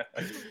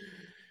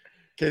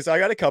 Okay, so I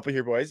got a couple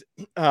here, boys.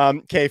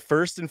 Okay,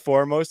 first and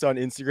foremost on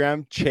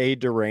Instagram, Che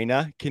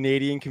Durena,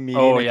 Canadian comedian.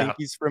 Oh, I yeah. think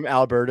he's from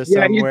Alberta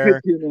Yeah,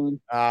 somewhere. he's good too,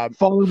 man.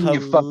 Follow me,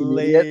 you fucking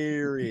idiot.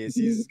 Hilarious.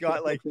 He's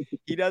got like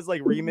he does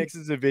like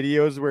remixes of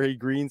videos where he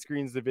green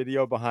screens the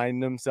video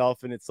behind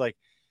himself, and it's like,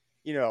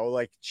 you know,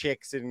 like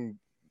chicks in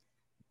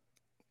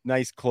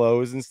nice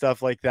clothes and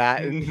stuff like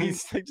that. And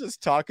he's like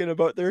just talking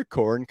about their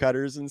corn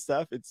cutters and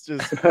stuff. It's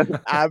just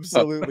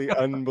absolutely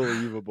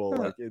unbelievable.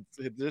 Like it's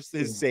just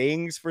his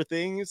sayings for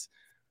things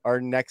are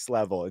next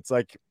level. It's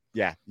like,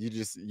 yeah,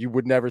 you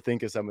would never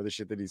think of some of the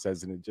shit that he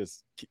says, and it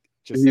just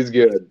He's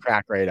good.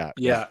 crack right up.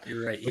 Yeah,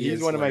 you're right. But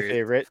he's one of my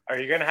favorite. Are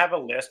you gonna have a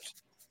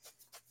list?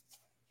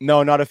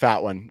 No, not a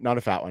fat one. Not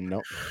a fat one.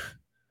 No.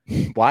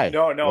 Why?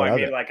 No, What I of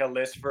mean it? like a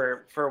list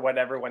for what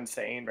everyone's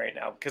saying right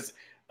now, because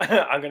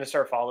I'm gonna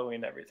start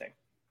following everything.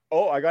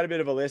 Oh, I got a bit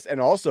of a list.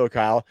 And also,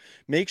 Kyle,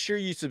 make sure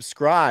you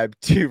subscribe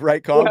to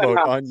Right Combo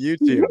on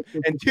YouTube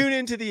and tune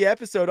into the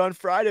episode on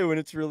Friday when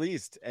it's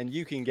released. And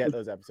you can get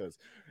those episodes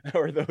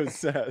or those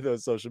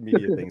social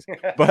media things.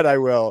 But I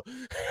will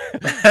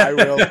put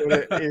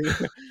it in.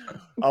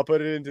 I'll put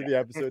it into the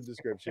episode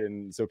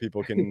description so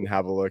people can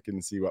have a look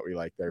and see what we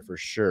like there for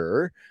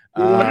sure.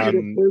 He wants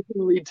you to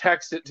personally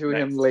text it to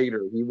him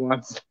later.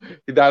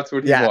 That's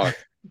what he wants.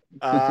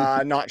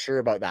 Not sure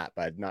about that,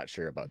 bud. Not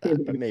sure about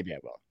that, but maybe I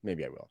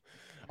will.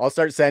 I'll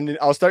start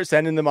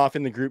sending them off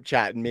in the group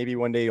chat, and maybe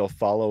one day you'll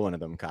follow one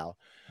of them, Kyle.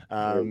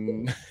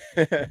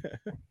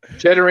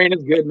 Cheddarain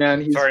is good,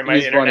 man. Sorry, my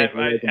he's internet,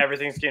 funny.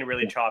 everything's getting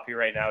really choppy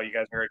right now. You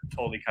guys are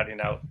totally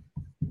cutting out.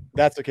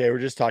 That's okay. We're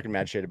just talking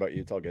mad shit about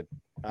you. It's all good.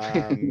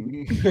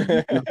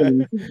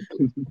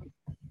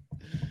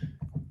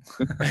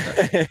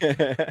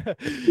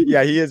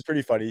 Yeah, he is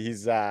pretty funny.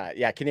 He's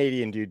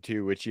Canadian dude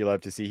too, which you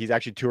love to see. He's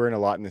actually touring a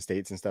lot in the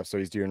States and stuff, so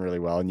he's doing really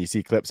well. And you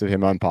see clips of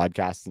him on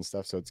podcasts and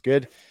stuff, so it's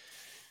good.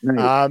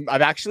 Nice.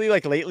 I've actually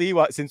like lately,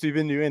 since we've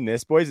been doing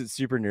this, boys, it's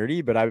super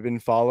nerdy, but I've been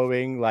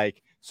following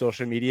like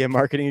social media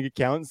marketing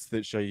accounts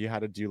that show you how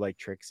to do like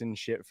tricks and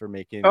shit for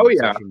making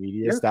social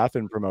media stuff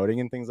and promoting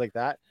and things like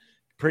that.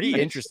 Pretty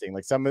interesting.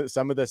 Like some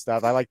of the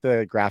stuff, I like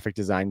the graphic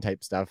design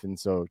type stuff, and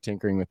so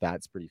tinkering with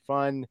that's pretty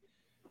fun.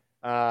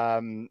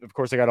 Of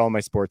course, I got all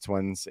my sports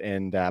ones,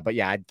 and but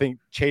yeah, I think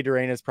Che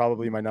Durena is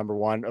probably my number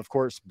one. Of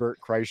course, Bert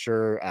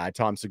Kreischer,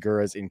 Tom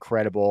Segura is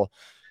incredible.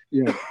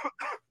 Yeah.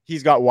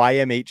 He's got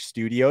YMH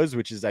Studios,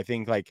 which is, I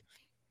think, like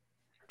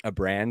a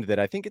brand that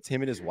I think it's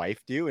him and his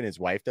wife do. And his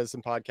wife does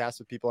some podcasts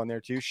with people on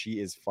there too. She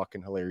is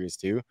fucking hilarious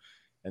too.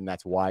 And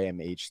that's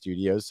YMH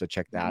Studios. So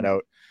check that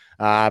out.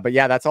 But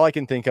yeah, that's all I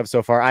can think of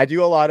so far. I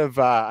do a lot of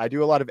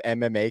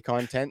MMA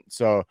content.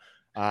 So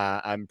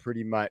I'm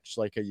pretty much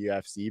like a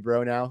UFC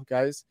bro now,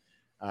 guys.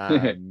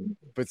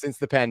 But since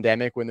the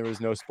pandemic, when there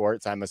was no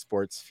sports, I'm a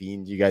sports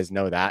fiend. You guys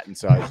know that. And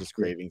so I was just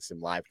craving some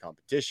live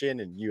competition,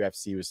 and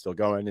UFC was still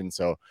going. And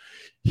so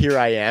here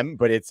I am,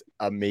 but it's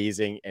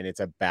amazing. And it's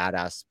a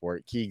badass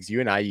sport. Keegs, you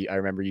and I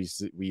remember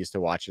we used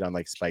to watch it on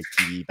like Spike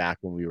TV back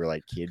when we were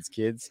like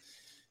kids.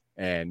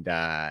 And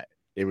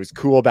it was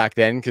cool back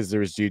then because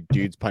there was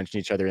dudes punching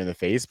each other in the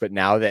face. But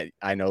now that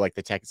I know like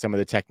some of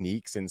the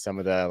techniques and some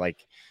of the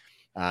like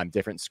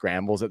different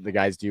scrambles that the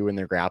guys do when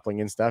they're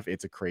grappling and stuff,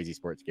 it's a crazy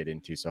sport to get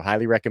into. So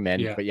highly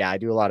recommend. But yeah, I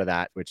do a lot of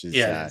that, which is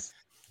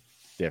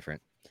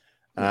different.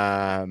 So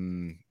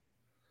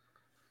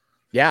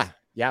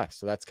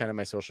that's kind of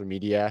my social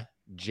media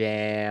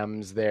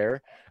jams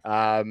there.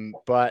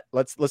 But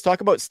let's talk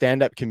about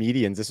stand-up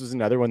comedians. This was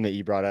another one that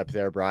you brought up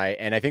there, Bri,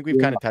 and I think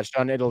we've kind of touched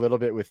on it a little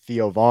bit with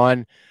Theo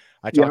Vaughn.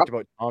 I talked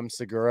about Tom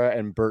Segura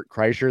and Bert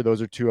Kreischer.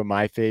 Those are two of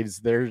my faves.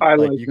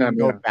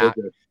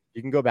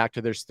 You can go back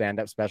to their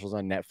stand-up specials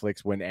on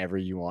Netflix whenever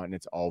you want, and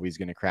it's always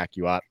going to crack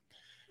you up.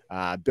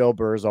 Bill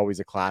Burr is always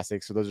a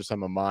classic, so those are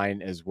some of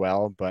mine as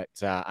well. But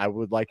I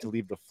would like to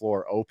leave the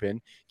floor open.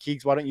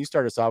 Keegs, why don't you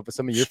start us off with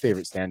some of your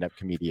favorite stand-up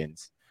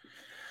comedians?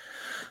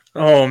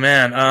 Oh,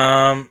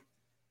 man.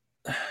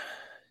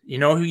 You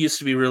know who used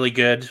to be really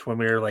good when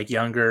we were like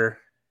younger,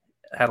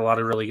 had a lot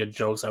of really good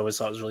jokes I always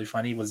thought was really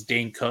funny, was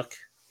Dane Cook.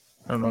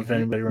 I don't know if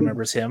anybody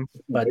remembers him,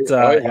 but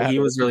he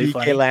was really BK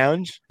funny.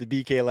 Lounge, the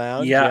BK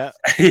Lounge. Yeah.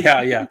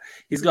 Yeah.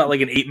 He's got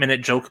like an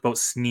 8-minute joke about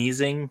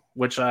sneezing,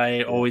 which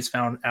I always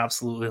found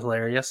absolutely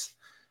hilarious.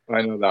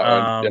 I know that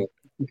one.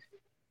 Yeah.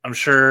 I'm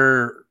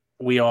sure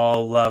we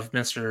all love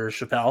Mr.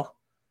 Chappelle.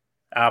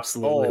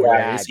 Absolutely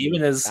hilarious.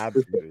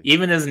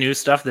 Even his new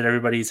stuff that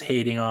everybody's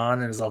hating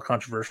on and is all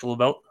controversial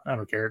about. I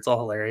don't care. It's all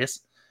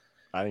hilarious.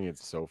 I think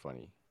it's so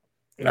funny.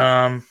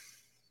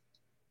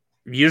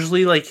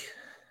 Usually, like,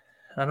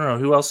 I don't know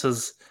who else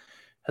has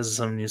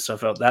some new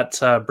stuff out. That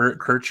Bert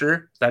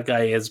Kreischer, that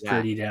guy is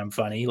pretty damn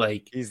funny.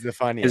 Like, he's the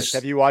funniest.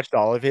 Have you watched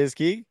all of his,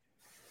 Key?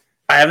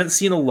 I haven't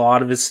seen a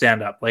lot of his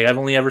stand up. Like, I've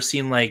only ever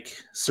seen like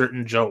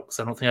certain jokes.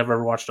 I don't think I've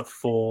ever watched a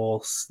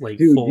full do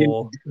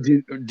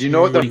you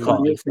know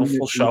what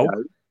full show?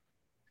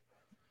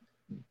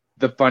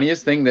 The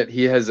funniest thing that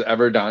he has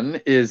ever done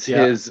is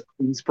his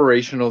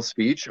inspirational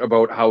speech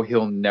about how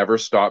he'll never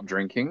stop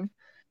drinking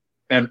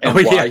and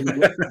why.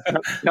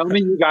 Tell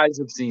me you guys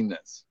have seen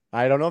this.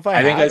 I don't know if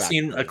I think I've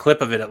seen a clip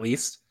of it at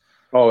least.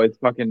 Oh,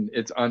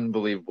 it's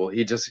unbelievable.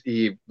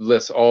 He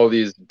lists all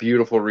these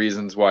beautiful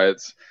reasons why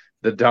it's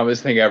the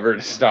dumbest thing ever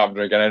to stop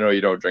drinking. I know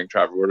you don't drink,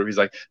 Trevor. Whatever. He's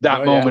like,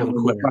 that moment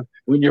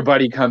when your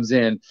buddy comes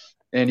in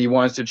and he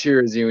wants to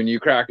cheers you and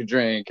you crack a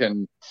drink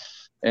and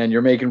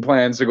you're making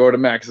plans to go to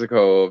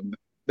Mexico.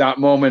 That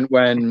moment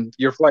when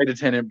your flight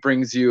attendant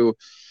brings you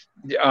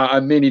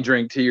a mini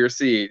drink to your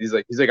seat. He's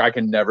like, I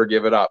can never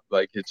give it up.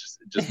 Like it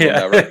just will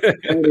never.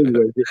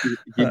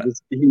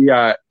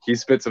 He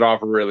spits it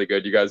off really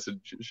good. You guys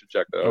should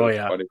check that out. Oh,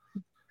 yeah. Funny.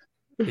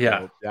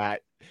 Yeah.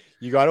 That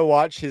you got to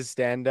watch his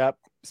stand-up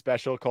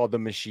special called The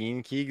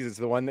Machine Key, because it's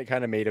the one that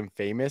kind of made him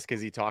famous, because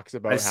he talks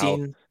about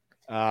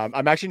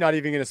I'm actually not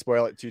even going to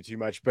spoil it too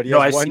much, but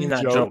I've seen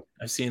that joke.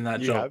 I've seen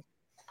that joke.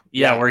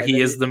 Yeah, where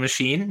he is the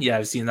machine. Yeah,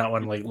 I've seen that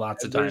one like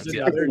lots of times. There's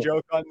another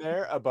joke on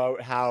there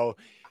about how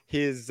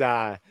his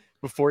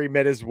before he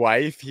met his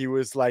wife, he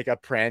was like a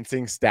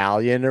prancing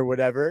stallion or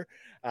whatever.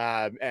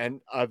 And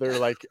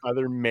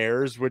other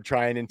mares would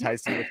try and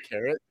entice him with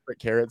carrots, but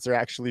carrots are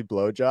actually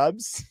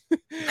blowjobs.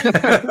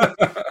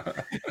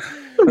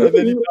 And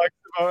then he talks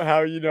about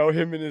how,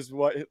 him and his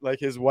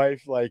wife,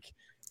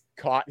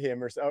 caught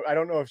him, or so. I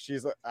don't know if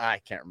she's, I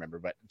can't remember,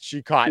 but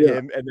she caught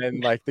him, and then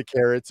the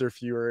carrots are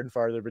fewer and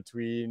farther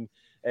between,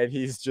 and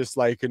he's just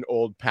like an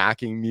old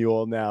packing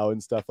mule now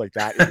and stuff like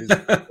that. It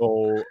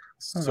is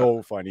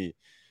so funny.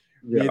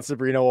 Me and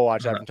Sabrina will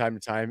watch that from time to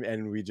time,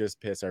 and we just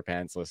piss our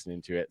pants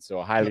listening to it. So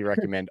I highly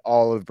recommend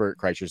all of Bert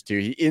Kreischer's too.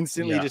 He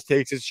instantly just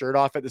takes his shirt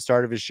off at the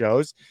start of his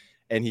shows,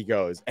 and he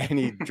goes and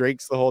he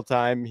drinks the whole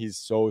time. He's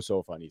so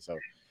funny. So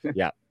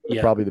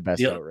probably the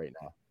best out right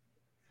now.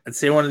 I'd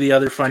say one of the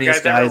other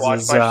funniest guys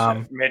is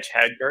Mitch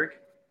Hedberg.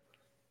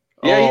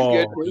 Yeah,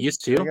 he's good. He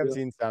used to. I think I've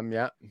seen some.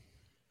 Yeah,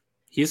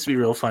 he used to be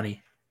real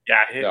funny.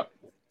 Yeah,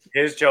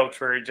 his jokes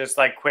were just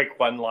like quick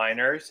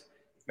one-liners.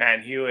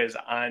 Man, he was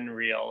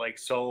unreal.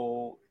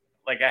 So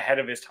ahead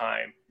of his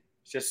time.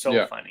 It's just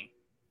so funny.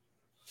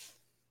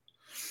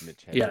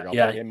 Mitch Hedberg.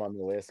 I'll put him on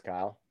the list,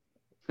 Kyle.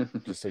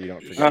 Just so you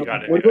don't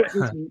forget. What about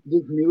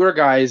this newer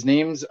guy? His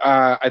name's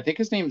I think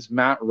his name's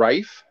Matt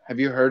Rife. Have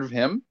you heard of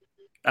him?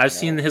 I've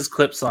seen his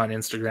clips on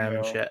Instagram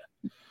and shit.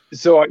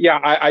 So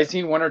I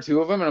seen one or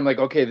two of them, and I'm like,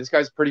 okay, this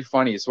guy's pretty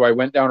funny. So I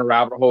went down a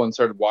rabbit hole and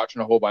started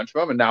watching a whole bunch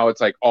of them, and now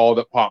it's like all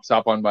that pops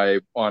up on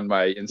my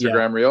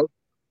Instagram reel.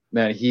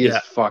 Man, he is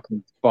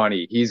fucking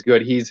funny. He's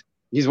good. He's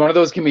one of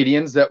those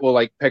comedians that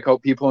will pick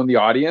out people in the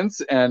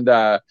audience and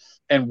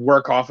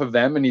work off of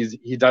them, and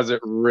he does it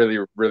really,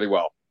 really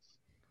well.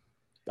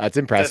 That's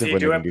impressive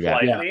when he can do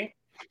that. Politely?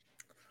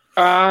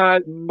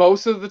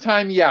 Most of the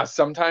time, yes.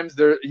 Sometimes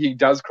he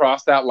does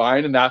cross that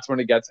line, and that's when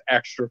it gets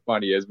extra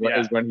funny. Is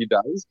when he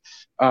does.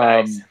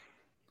 Nice.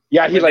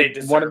 Yeah, he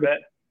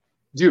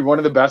one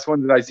of the best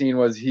ones that I seen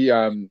was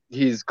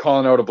he's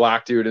calling out a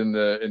black dude in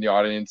the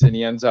audience, and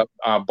he ends up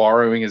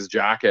borrowing his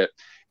jacket,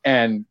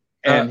 and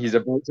he's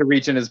about to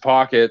reach in his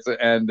pockets,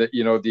 and the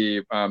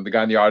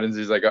guy in the audience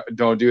is like,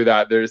 don't do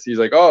that. He's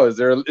like, oh,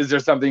 is there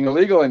something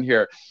illegal in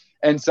here?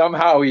 And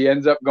somehow he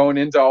ends up going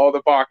into all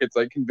the pockets,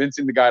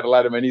 convincing the guy to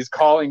let him. And he's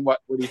calling what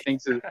he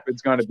thinks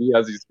it's going to be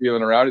as he's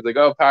feeling around. He's like,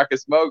 "Oh, pack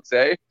of smokes,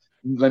 eh?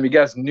 Let me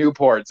guess,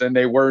 Newports." And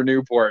they were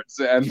Newports.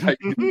 And and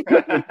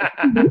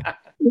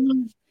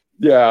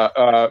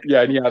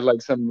he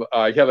had some,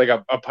 he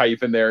had a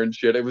pipe in there and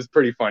shit. It was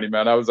pretty funny,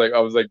 man. I was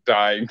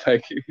dying.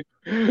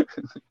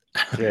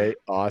 Okay,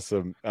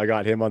 awesome. I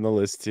got him on the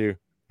list too.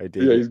 I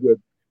did. Yeah, he's good.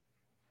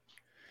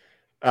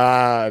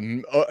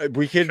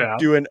 We could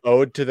do an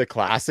ode to the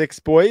classics,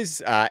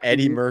 boys.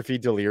 Eddie Murphy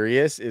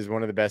Delirious is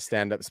one of the best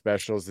stand-up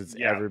specials that's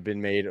ever been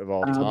made of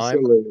all time.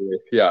 Absolutely.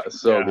 Yeah,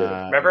 so good.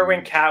 Remember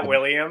when Cat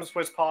Williams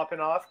was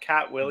popping off?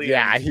 Cat Williams.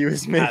 Yeah, he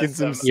was making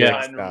some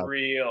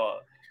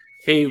unreal.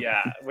 Hey,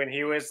 when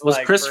he was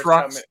Chris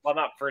Rock?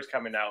 Not first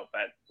coming out,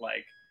 but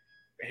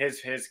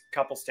his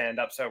couple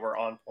stand-ups that were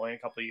on point a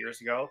couple of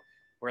years ago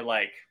were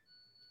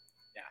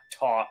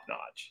top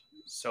notch.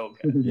 So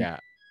good.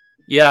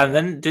 Yeah, and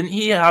then didn't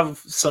he have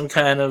some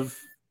kind of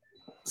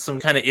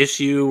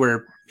issue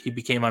where he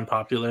became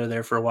unpopular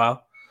there for a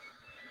while.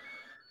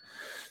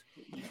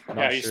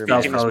 Yeah, he's sure,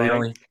 Kyle's speaking his probably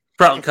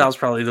the mind. Kyle's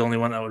probably the only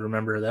one that would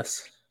remember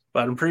this.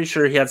 But I'm pretty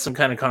sure he had some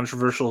kind of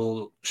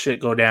controversial shit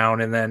go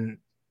down, and then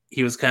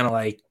he was kind of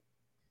like,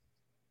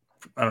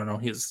 I don't know,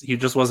 he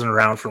just wasn't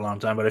around for a long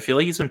time. But I feel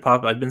like he's been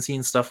I've been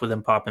seeing stuff with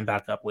him popping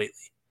back up lately.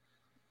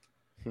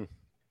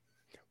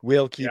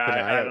 We'll keep Yeah, an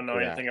eye out. I don't know for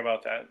that. anything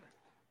about that.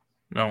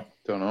 No.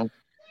 Don't know.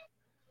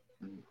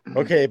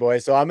 Okay,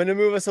 boys. So I'm going to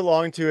move us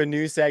along to a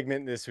new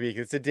segment this week.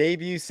 It's a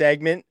debut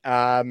segment.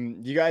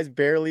 You guys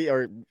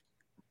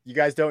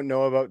don't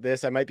know about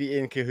this. I might be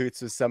in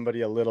cahoots with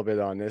somebody a little bit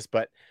on this,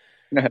 but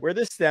where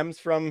this stems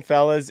from,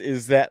 fellas,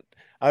 is that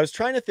I was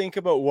trying to think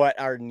about what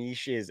our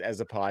niche is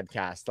as a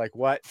podcast, like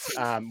what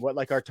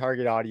like our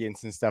target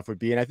audience and stuff would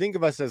be. And I think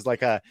of us as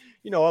like a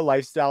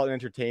lifestyle and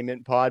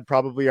entertainment pod.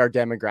 Probably our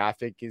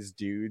demographic is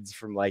dudes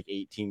from like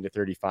 18 to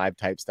 35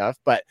 type stuff.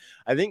 But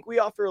I think we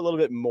offer a little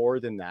bit more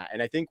than that.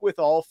 And I think with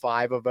all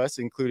 5 of us,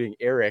 including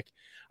Eric,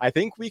 I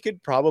think we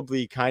could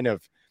probably kind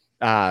of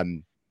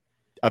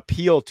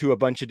appeal to a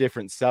bunch of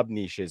different sub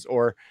niches,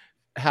 or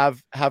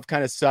have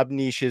kind of sub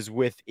niches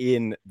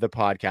within the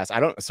podcast. I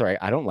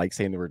don't like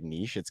saying the word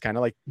niche. It's kind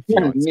of like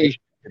Niche.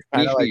 it's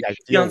kind of like I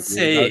feel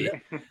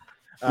weird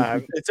about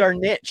it. It's our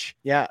niche.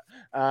 Yeah.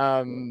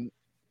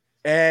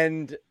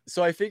 And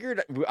so I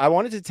figured I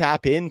wanted to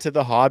tap into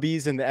the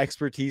hobbies and the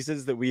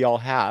expertises that we all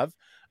have.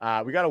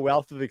 We got a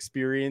wealth of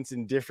experience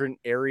in different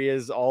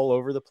areas all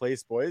over the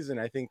place, boys. And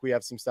I think we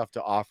have some stuff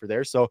to offer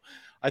there. So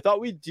I thought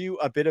we'd do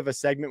a bit of a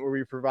segment where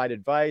we provide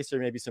advice or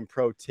maybe some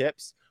pro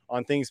tips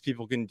on things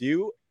people can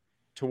do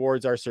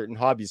towards our certain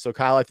hobbies. So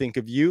Kyle, I think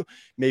of you,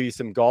 maybe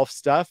some golf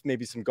stuff,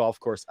 maybe some golf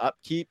course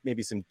upkeep,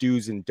 maybe some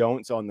do's and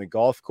don'ts on the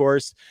golf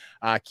course.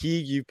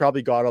 Keeg, you've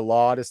probably got a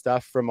lot of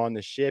stuff from on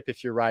the ship.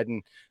 If you're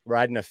riding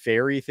a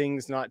ferry,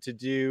 things not to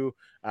do,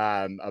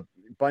 a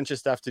bunch of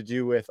stuff to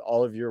do with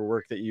all of your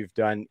work that you've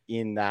done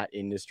in that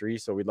industry.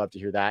 So we'd love to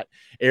hear that.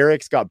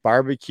 Eric's got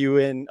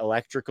barbecuing,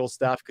 electrical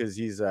stuff, because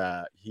he's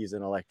an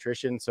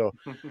electrician. So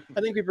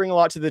I think we bring a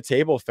lot to the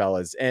table,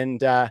 fellas. And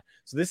so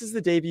this is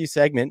the debut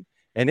segment,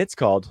 and it's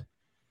called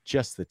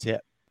Just the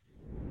Tip.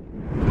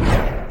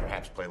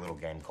 Perhaps play a little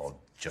game called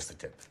Just the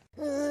Tip.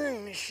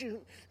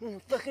 Shoot.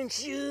 Fucking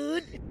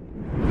shoot.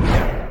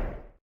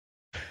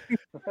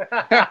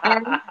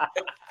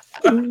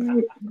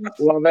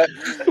 Love it.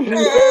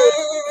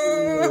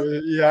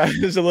 Yeah,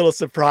 there's a little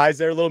surprise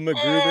there, a little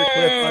MacGruber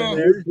clip on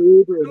there.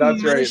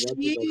 That's right.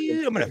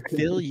 I'm gonna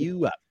fill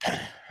you up.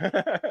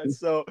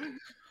 So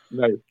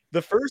Nice.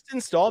 the first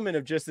installment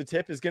of Just the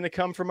Tip is going to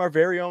come from our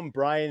very own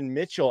Brian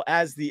Mitchell.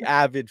 As the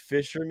avid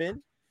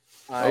fisherman,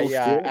 I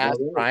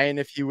asked Brian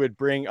if he would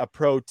bring a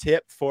pro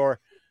tip for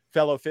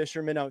fellow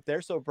fishermen out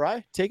there. So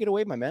Brian, take it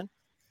away, my man.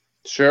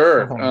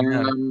 Sure.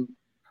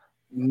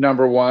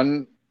 Number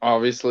one,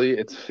 obviously,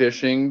 it's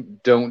fishing.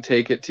 Don't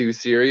take it too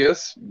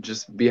serious.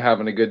 Just be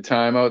having a good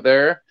time out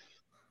there.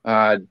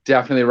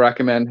 Definitely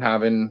recommend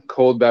having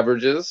cold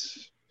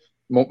beverages,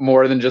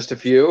 more than just a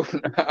few.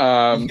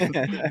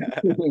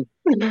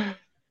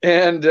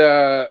 And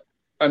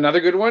another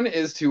good one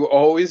is to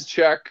always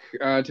check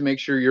to make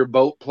sure your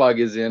boat plug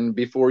is in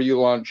before you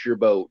launch your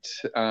boat.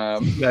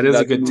 That is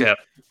a good tip.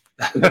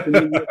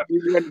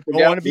 Don't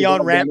want to be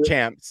on ramp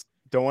champs.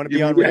 Don't want to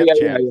be on ramp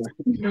champs.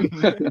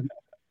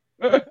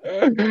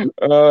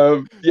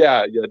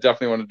 Yeah,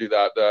 definitely want to do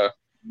that.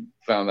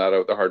 Found that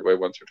out the hard way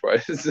once or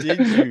twice. Did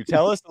you?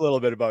 Tell us a little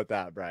bit about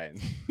that,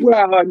 Brian.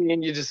 Well, I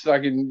mean, you just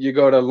you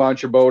go to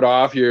launch your boat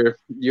off, you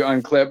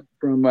unclip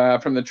from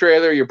the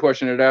trailer, you're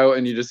pushing it out,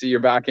 and you just see your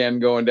back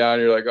end going down.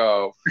 You're like,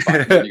 oh,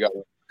 fuck. you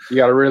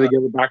gotta really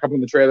get it back up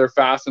in the trailer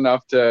fast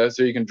enough so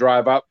you can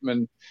drive up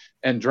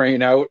and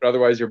drain out.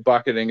 Otherwise, you're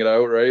bucketing it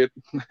out, right?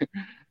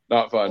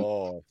 Not fun.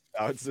 Oh,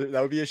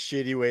 that would be a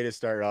shitty way to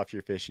start off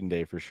your fishing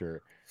day for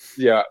sure.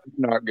 Yeah,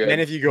 not good.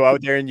 And if you go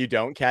out there and you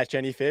don't catch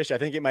any fish, I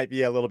think it might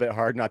be a little bit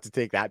hard not to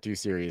take that too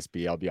serious,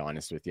 B. I'll be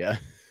honest with you.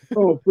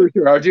 Oh, for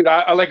sure. Dude,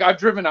 I've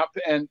driven up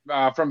and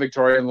from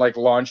Victoria and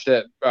launched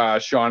at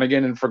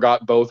Shawnigan and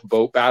forgot both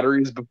boat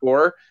batteries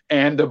before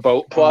and the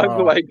boat plug.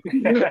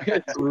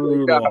 It's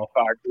brutal.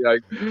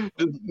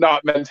 Just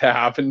not meant to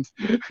happen.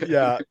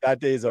 Yeah, that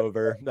day's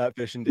over. That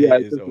fishing day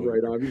is over.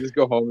 Right on. You just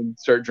go home and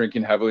start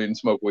drinking heavily and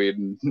smoke weed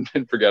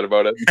and forget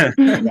about it.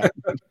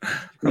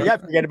 Yeah,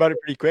 forget about it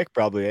pretty quick,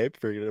 probably.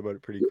 Forget about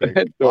it pretty quick.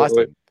 Totally.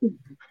 Awesome.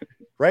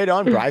 Right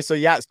on, Bryce. So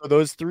yeah, so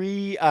those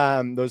three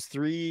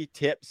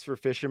tips for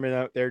fishermen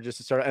out there just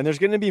to start. And there's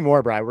going to be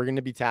more, Bry. We're going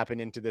to be tapping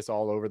into this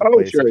all over the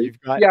place. Sure.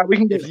 Yeah, we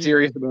can get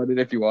serious about it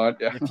if you want.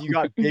 Yeah. If you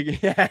got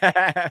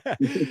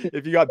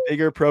if you got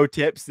bigger pro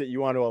tips that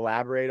you want to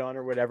elaborate on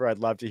or whatever, I'd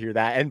love to hear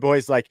that. And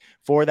boys,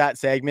 for that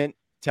segment,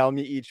 tell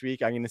me each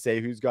week. I'm going to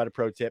say who's got a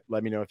pro tip.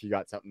 Let me know if you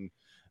got something.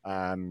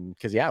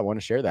 Because I want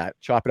to share that.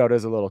 Chop it out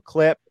as a little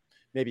clip.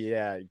 Maybe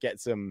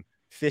get some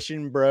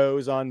fishing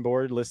bros on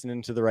board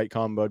listening to the Right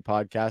Combo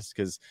podcast,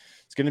 because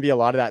it's going to be a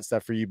lot of that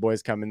stuff for you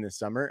boys coming this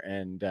summer,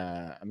 and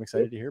I'm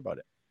excited to hear about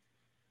it.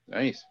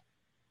 Nice.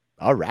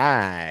 All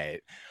right,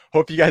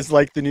 hope you guys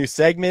like the new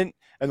segment.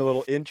 and the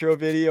little intro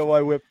video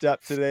I whipped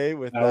up today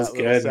with that little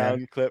good, sound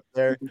man. clip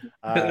there.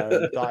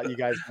 Thought you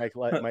guys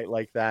might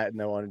like that,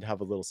 and I wanted to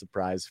have a little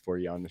surprise for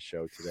you on the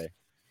show today.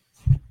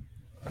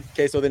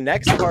 Okay, so the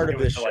next part of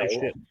this show,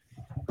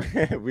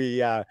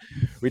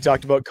 we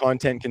talked about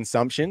content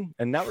consumption,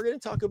 and now we're going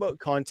to talk about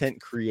content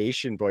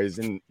creation, boys.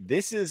 And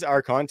this is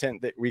our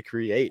content that we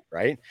create,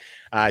 right?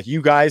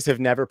 You guys have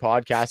never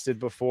podcasted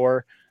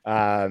before.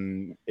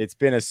 It's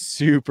been a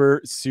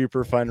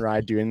super fun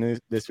ride doing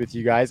this with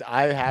you guys.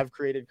 I have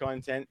created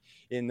content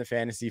in the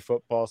fantasy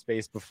football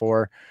space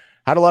before.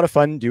 Had a lot of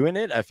fun doing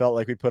it. I felt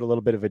like we put a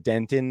little bit of a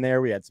dent in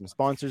there. We had some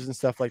sponsors and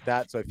stuff like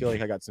that, so I feel like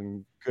I got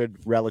some good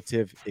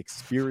relative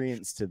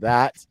experience to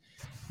that.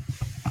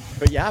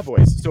 But yeah,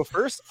 boys. So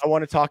first, I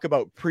want to talk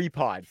about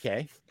pre-pod.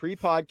 Okay,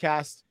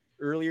 pre-podcast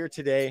earlier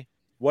today.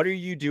 What are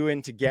you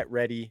doing to get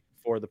ready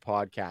for the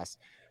podcast?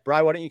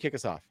 Bri, why don't you kick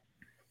us off?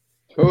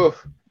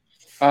 Oof.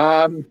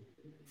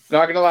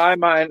 Not gonna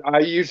lie, I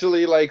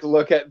usually like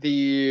look at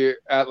the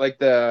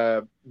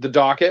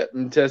docket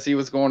and to see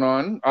what's going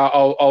on.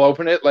 I'll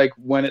open it like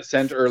when it's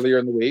sent earlier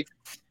in the week,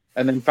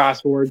 and then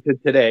fast forward to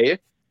today.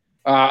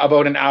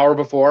 About an hour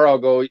before,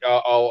 I'll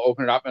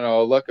open it up and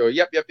I'll look. Go,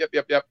 yep.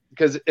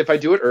 Because if I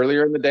do it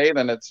earlier in the day,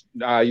 then it's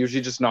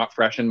usually just not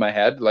fresh in my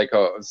head. Like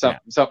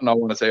something I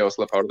want to say, I'll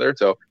slip out of there.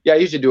 So yeah, I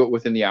usually do it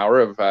within the hour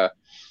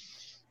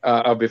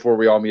of before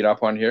we all meet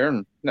up on here,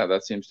 and no,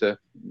 that seems to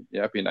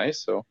be nice.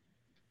 So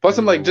plus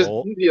I'm like just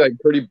usually like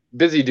pretty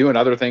busy doing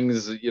other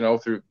things,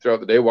 throughout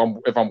the day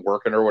if I'm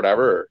working or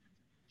whatever.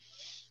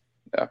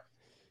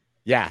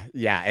 Yeah,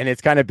 and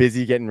it's kind of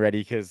busy getting ready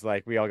because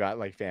like we all got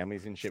like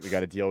families and shit we got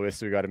to deal with,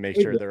 so we got to make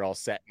sure they're all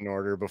set in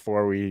order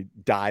before we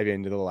dive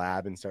into the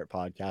lab and start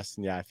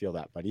podcasting. Yeah, I feel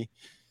that, buddy.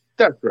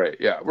 That's great.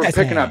 Yeah, we're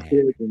picking up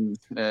kids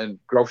and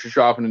grocery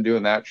shopping and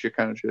doing that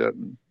kind of shit.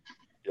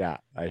 Yeah,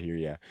 I hear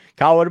you.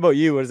 Kyle, what about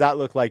you? What does that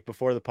look like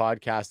before the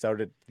podcast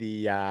out at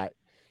the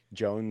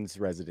Jones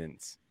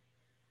residence?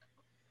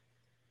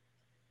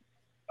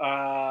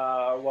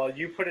 Well,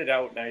 you put it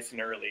out nice and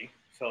early,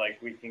 so like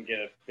we can get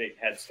a big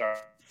head start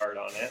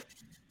on it.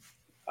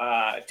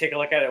 Take a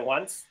look at it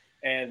once,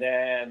 and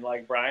then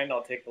like Brian,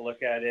 I'll take a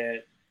look at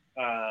it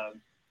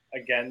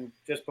again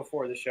just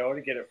before the show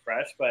to get it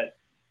fresh. But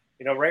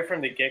right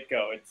from the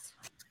get-go,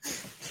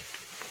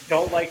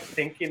 don't like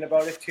thinking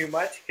about it too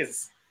much,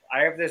 because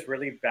I have this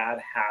really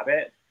bad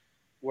habit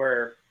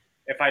where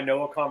if I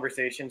know a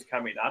conversation's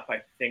coming up,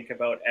 I think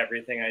about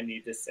everything I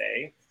need to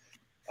say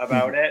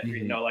about it.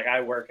 Like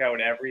I work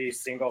out every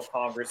single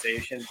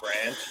conversation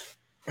branch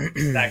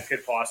that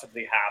could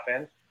possibly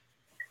happen.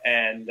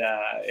 And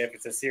if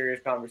it's a serious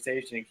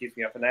conversation, it keeps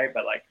me up at night,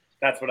 but like,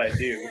 that's what I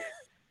do.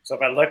 So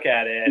if I look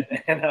at it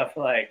and I'm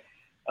like,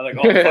 oh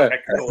fuck, I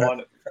could have won.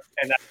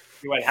 And that's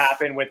what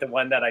happened with the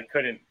one that I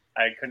couldn't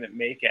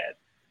make it.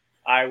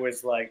 I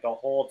was like the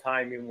whole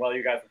time, even while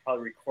you guys were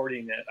probably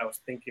recording it, I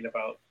was thinking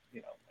about,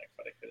 like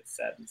what I could have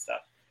said and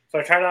stuff. So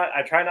I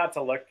try not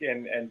to look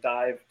and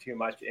dive too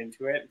much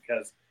into it,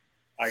 because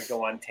I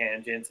go on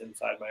tangents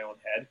inside my own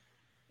head,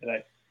 and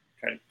I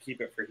try to keep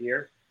it for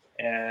here.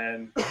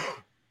 And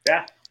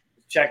yeah,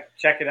 check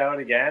it out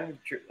again.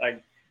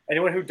 Like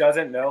anyone who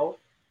doesn't know,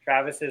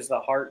 Travis is the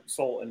heart,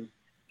 soul, and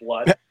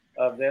blood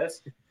of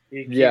this.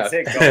 He keeps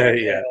it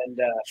going.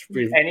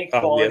 And any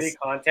quality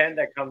content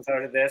that comes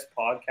out of this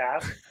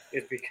podcast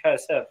is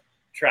because of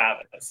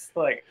Travis.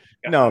 Like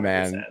 100%. No,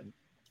 man.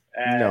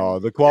 No,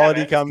 the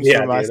quality comes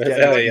from us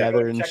getting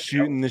together and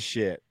shooting the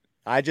shit.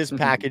 I just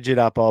package it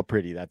up all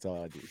pretty. That's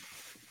all I do.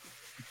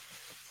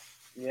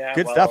 Yeah,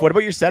 good stuff. What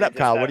about your setup,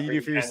 Kyle? What do you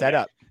do for your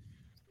setup?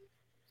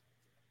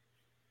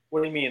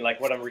 What do you mean?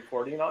 Like what I'm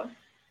recording on?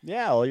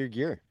 Yeah, all your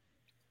gear.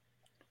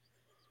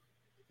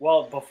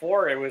 Well,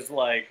 before it was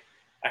like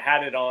I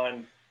had it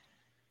on,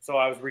 so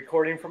I was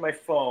recording from my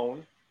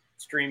phone,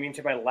 streaming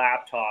to my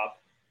laptop,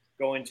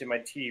 going to my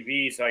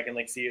TV so I can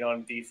like see it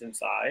on decent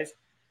size.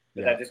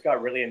 But that just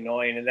got really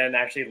annoying. And then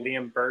actually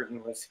Liam Burton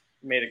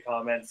made a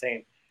comment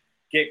saying,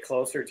 "Get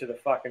closer to the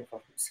fucking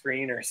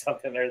screen or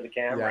something, or the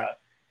camera." Yeah.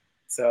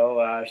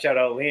 So shout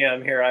out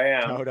Liam. Here I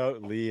am. Shout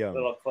out Liam. A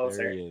little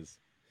closer. There he is.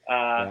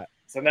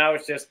 So now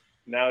it's just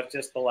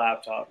the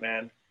laptop,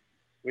 man.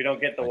 We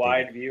don't get the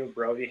wide view of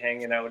Brody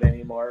hanging out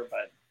anymore,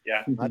 but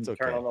yeah, that's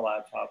okay. Turn on the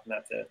laptop and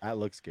that's it. That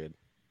looks good.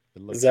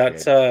 Is that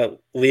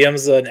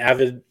Liam's an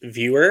avid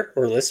viewer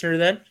or listener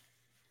then?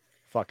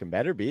 Fucking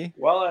better be.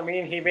 Well, I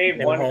mean, he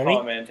made one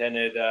comment and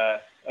it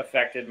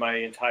affected my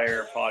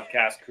entire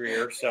podcast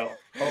career. So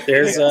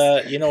there's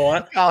you know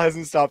what? Kyle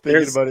hasn't stopped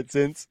thinking about it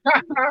since.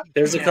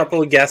 There's a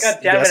couple of guests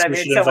we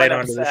should invite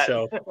onto the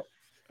show.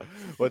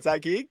 What's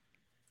that, Geek?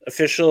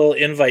 Official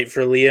invite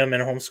for Liam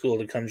and Homeschool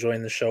to come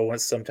join the show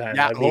sometime.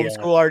 Yeah,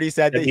 Homeschool already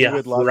said that he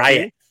would love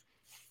to.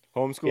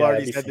 Homeschool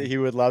already said that he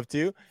would love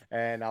to,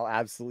 and I'll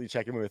absolutely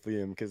check in with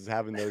Liam, because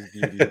having those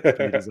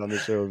beauties on the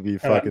show would be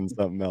fucking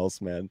something else,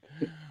 man.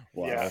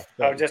 Wow. Yeah,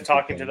 I was just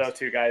talking to those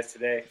two guys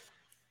today.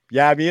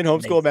 Yeah, me and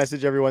Homeschool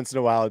message every once in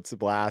a while. It's a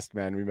blast,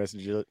 man. We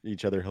message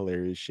each other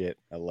hilarious shit.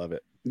 I love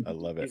it. I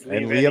love it. He's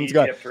And leaving Liam's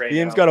got Egypt right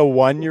Liam's now. got a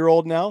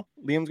 1-year-old now.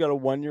 Liam's got a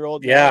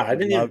 1-year-old. Yeah, now. I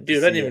didn't even, Love to dude. I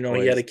didn't see even it, know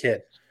he had a boys.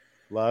 kid.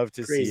 Love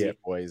to see Crazy. it,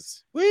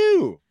 boys.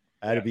 Woo!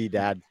 Had to Yeah. be,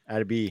 Dad. Had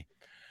to be.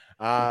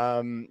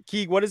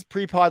 Keeg, what does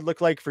pre-pod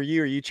look like for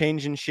you? Are you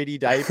changing shitty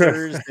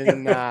diapers and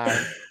feeding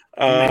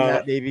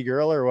that baby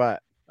girl, or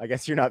what? I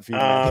guess you're not feeding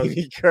that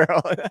baby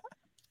girl.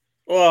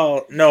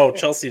 Well, no,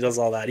 Chelsea does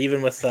all that.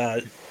 Even with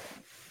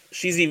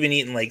she's even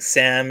eating like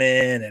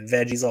salmon and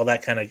veggies, all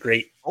that kind of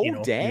great. Oh,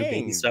 new dang.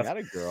 baby stuff. Got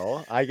a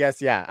girl. I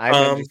guess, yeah. I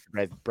meant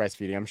just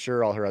breastfeeding. I'm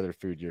sure all her other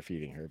food you're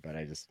feeding her, but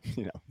I just,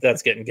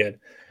 That's getting good.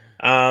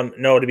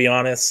 No, to be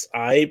honest,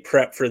 I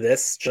prep for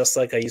this just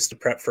like I used to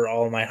prep for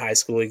all of my high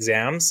school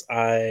exams.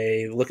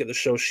 I look at the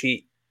show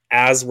sheet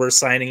as we're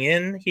signing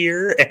in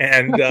here,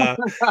 and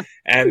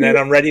and then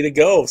I'm ready to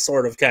go,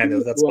 sort of, kind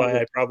of. That's why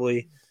I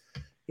probably,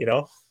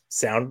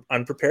 sound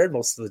unprepared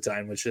most of the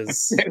time, which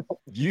is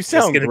you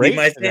sound going to great be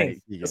my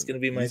tonight, thing. That's going to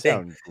be my you thing.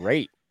 Sound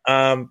great.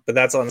 But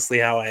that's honestly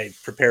how I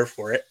prepare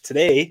for it.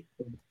 Today,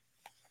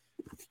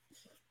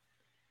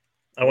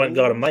 I went and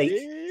got a mic,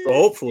 so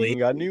hopefully you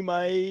got a new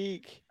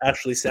mic.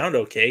 Actually sound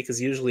okay,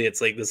 because usually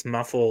it's like this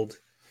muffled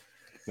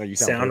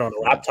sound on a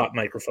laptop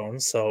microphone.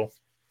 So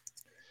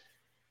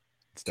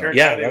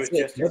yeah, that's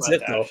it. That's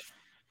it though.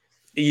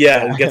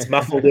 Yeah, it gets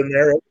muffled in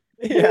there.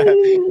 Yeah,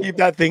 keep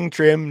that thing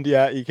trimmed.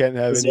 Yeah, you can't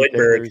have any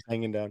papers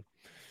hanging down.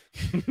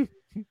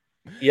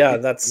 Yeah,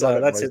 that's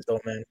it though,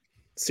 man.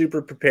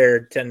 Super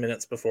prepared 10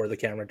 minutes before the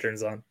camera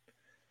turns on.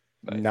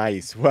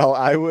 Nice. Well,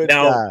 I would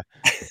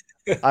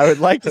I would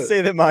like to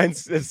say that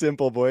mine's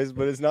simple, boys,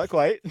 but it's not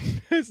quite.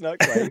 It's not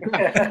quite.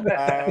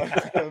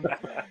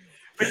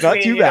 It's not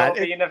too bad.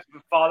 Being a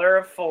father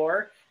of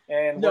 4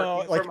 and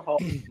working from home,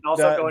 and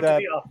also going to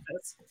the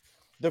office.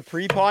 The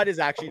pre-pod is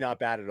actually not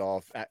bad at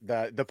all.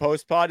 The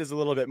post-pod is a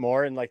little bit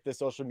more in like the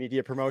social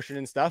media promotion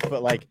and stuff,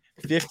 but like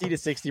 50 to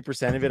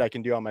 60% of it I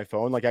can do on my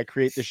phone. Like I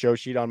create the show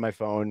sheet on my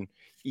phone,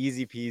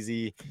 easy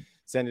peasy,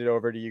 send it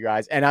over to you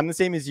guys. And I'm the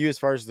same as you as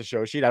far as the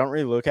show sheet. I don't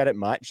really look at it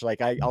much.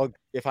 Like I'll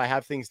if I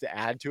have things to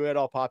add to it,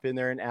 I'll pop in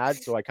there and add.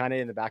 So I kind of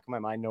in the back of my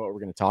mind know what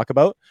we're going to talk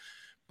about.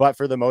 But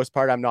for the most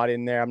part, I'm not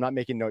in there. I'm not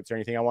making notes or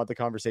anything. I want the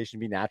conversation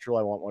to be natural.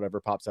 I want whatever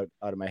pops out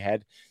of my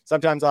head.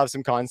 Sometimes I'll have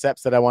some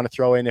concepts that I want to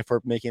throw in if we're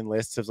making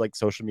lists of like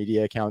social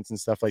media accounts and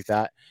stuff like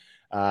that.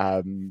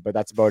 But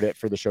that's about it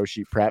for the show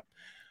sheet prep.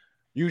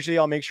 Usually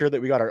I'll make sure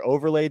that we got our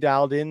overlay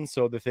dialed in.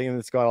 So the thing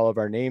that's got all of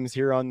our names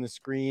here on the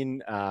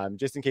screen,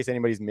 just in case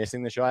anybody's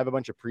missing the show, I have a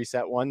bunch of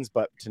preset ones,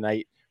 but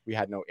tonight we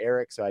had no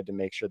Eric, so I had to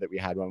make sure that we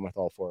had one with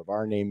all 4 of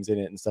our names in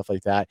it and stuff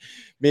like that.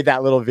 Made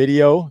that little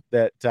video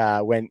that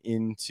went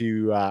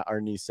into our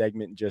new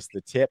segment, Just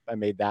the Tip. I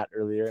made that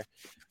earlier.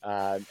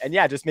 And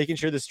yeah, just making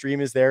sure the stream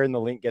is there and the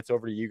link gets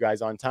over to you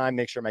guys on time.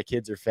 Make sure my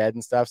kids are fed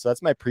and stuff. So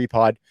that's my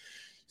pre-pod.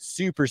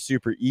 Super,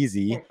 super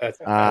easy.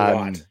 That's a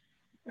lot.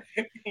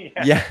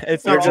 Yeah,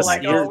 it's not just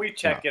like, we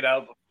check it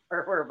out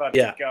before we're about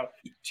to go.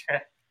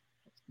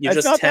 You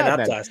just 10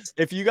 up us.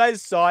 If you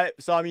guys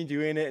saw me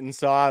doing it and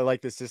saw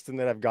like the system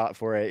that I've got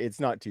for it, it's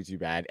not too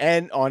bad.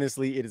 And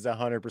honestly, it is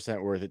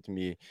 100% worth it to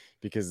me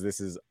because this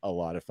is a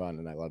lot of fun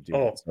and I love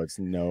doing it. So it's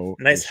no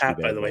nice hat,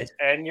 by the way.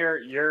 And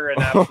you're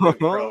an absolute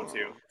pro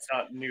too. It's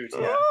not new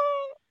to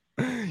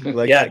you.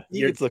 Like, yeah,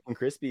 it's looking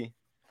crispy.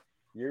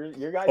 Your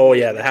guys. Oh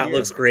yeah, the hat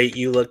looks great.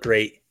 You look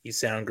great. You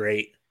sound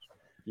great.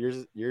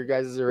 Your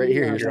guys are right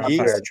here. Here's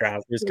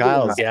Trav. Here's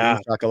Kyle's. Yeah,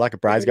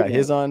 Chakalaka Bry's got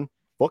his on.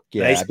 Fuck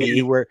yeah! Nice.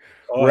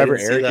 Wherever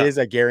Eric is,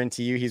 I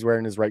guarantee you he's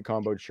wearing his right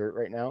combo shirt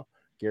right now.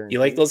 You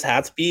like those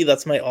hats, B?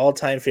 That's my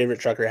all-time favorite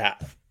trucker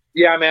hat.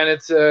 Yeah, man,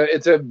 it's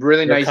a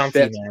really nice comfy,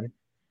 fit, man.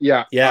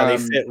 Yeah, they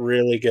fit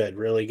really good,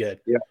 really good.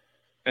 Yeah,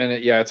 and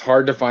it's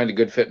hard to find a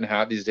good fitting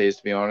hat these days,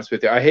 to be honest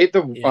with you. I hate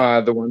the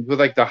ones with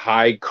like the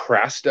high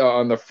crest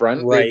on the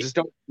front. Right. They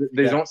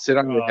just don't sit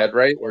on your head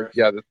right. Or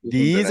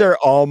these are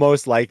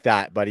almost like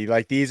that, buddy.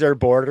 Like these are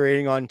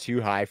bordering on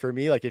too high for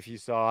me. Like if you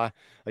saw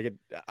like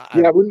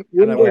wouldn't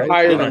go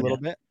higher than a little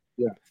bit.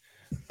 Yeah.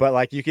 But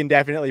like you can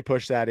definitely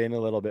push that in a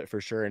little bit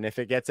for sure. And if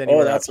it gets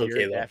anywhere that's up here,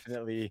 okay,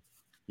 definitely.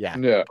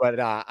 Yeah. But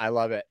I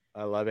love it.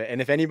 I love it.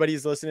 And if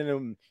anybody's listening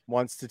and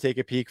wants to take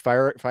a peek,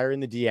 fire in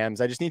the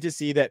DMs. I just need to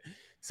see that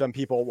some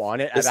people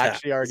want it. I've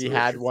actually already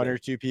had one or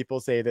two people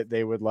say that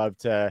they would love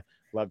to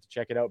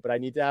check it out, but I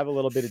need to have a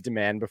little bit of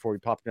demand before we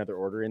pop another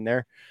order in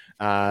there.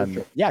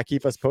 Yeah,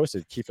 keep us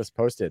posted.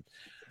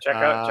 Check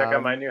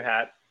out my new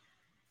hat.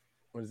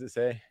 What does it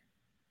say?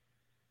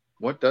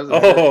 What does it?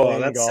 Oh,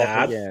 that's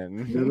sad.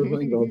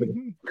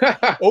 Again.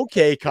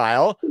 Okay,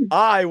 Kyle.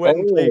 I went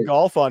and played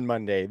golf on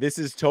Monday. This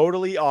is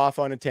totally off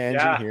on a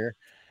tangent here.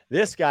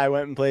 This guy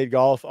went and played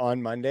golf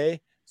on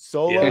Monday.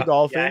 Solo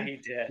golfing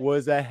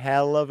was a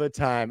hell of a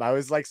time. I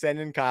was like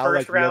sending Kyle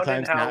First like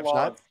real-time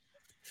snapshots.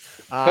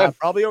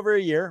 Probably over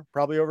a year.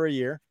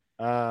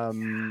 At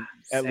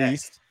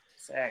least.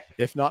 Sick.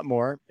 If not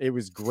more. It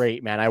was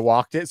great, man. I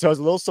walked it. So I was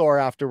a little sore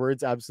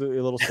afterwards. Absolutely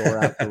a little sore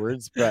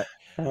afterwards, but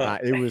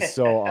it was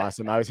so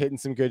awesome. I was hitting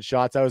some good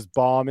shots. I was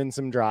bombing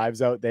some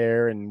drives out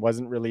there and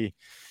wasn't really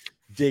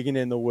digging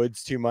in the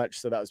woods too much.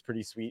 So that was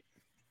pretty sweet.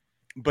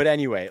 But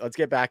anyway, let's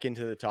get back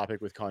into the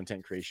topic with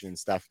content creation and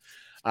stuff.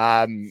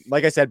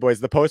 Like I said, boys,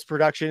 the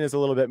post-production is a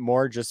little bit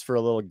more just for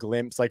a little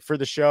glimpse. Like for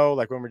the show,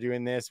 like when we're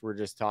doing this, we're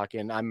just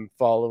talking. I'm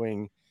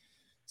following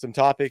some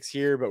topics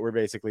here, but we're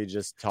basically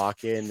just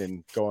talking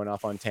and going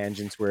off on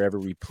tangents wherever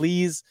we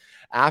please.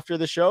 After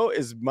the show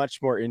is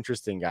much more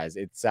interesting, guys.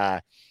 It's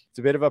a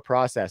bit of a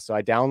process. So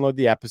I download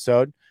the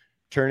episode,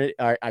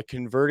 I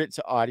convert it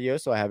to audio.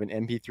 So I have an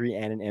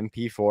MP3 and an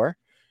MP4.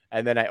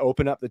 And then I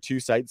open up the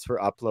two sites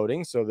for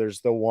uploading. So there's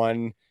the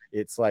one,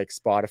 it's like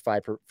Spotify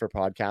for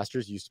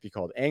podcasters, used to be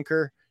called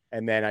Anchor.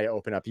 And then I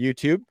open up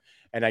YouTube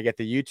and I get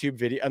the YouTube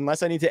video,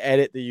 unless I need to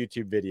edit the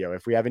YouTube video.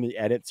 If we have any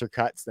edits or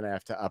cuts, then I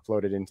have to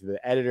upload it into the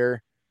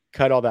editor,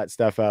 cut all that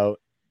stuff out,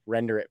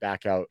 render it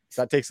back out.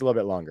 So that takes a little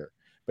bit longer.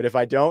 But if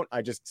I don't,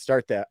 I just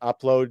start the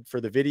upload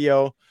for the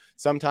video.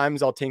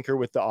 Sometimes I'll tinker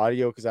with the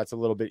audio because that's a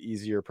little bit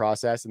easier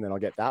process. And then I'll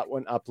get that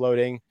one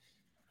uploading.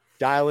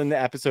 Dial in the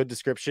episode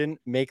description,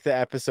 make the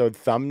episode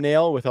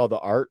thumbnail with all the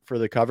art for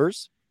the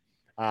covers,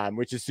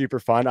 which is super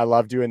fun. I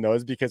love doing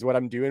those because what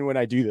I'm doing when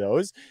I do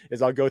those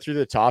is I'll go through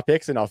the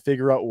topics and I'll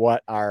figure out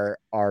what our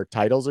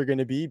titles are going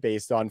to be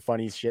based on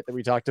funny shit that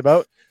we talked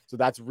about. So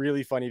that's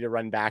really funny to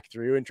run back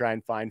through and try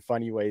and find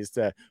funny ways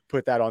to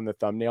put that on the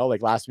thumbnail.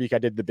 Like last week I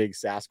did the big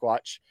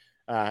Sasquatch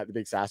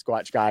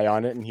guy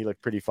on it and he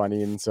looked pretty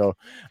funny. And so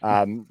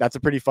that's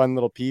a pretty fun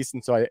little piece.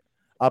 And so I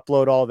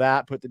upload all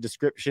that, put the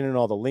description and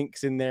all the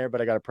links in there,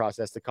 but I got to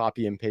process the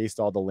copy and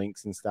paste all the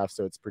links and stuff.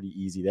 So it's pretty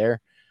easy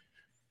there.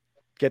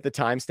 Get the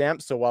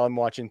timestamp. So while I'm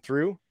watching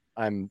through,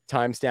 I'm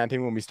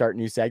timestamping when we start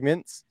new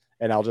segments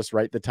and I'll just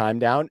write the time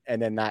down. And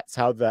then that's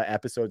how the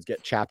episodes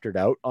get chaptered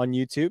out on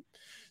YouTube.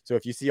 So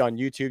if you see on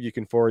YouTube, you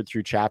can forward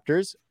through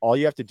chapters. All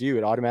you have to do,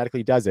 it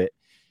automatically does it.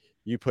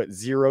 You put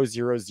 000 as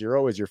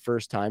your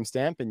first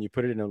timestamp and you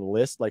put it in a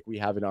list like we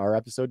have in our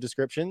episode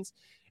descriptions.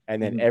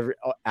 And then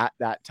at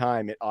that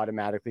time, it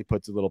automatically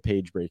puts a little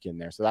page break in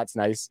there. So that's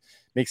nice.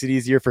 Makes it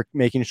easier for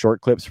making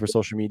short clips for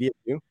social media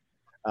too.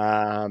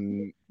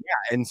 And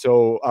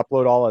so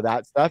upload all of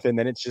that stuff. And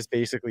then it's just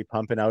basically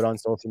pumping out on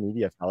social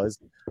media, fellas.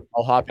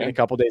 I'll hop in a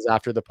couple days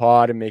after the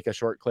pod and make a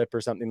short clip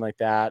or something like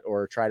that,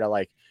 or try to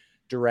like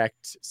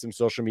direct some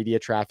social media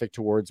traffic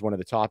towards one of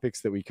the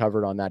topics that we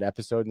covered on that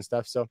episode and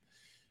stuff. So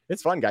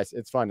it's fun, guys.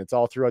 It's fun. It's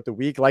all throughout the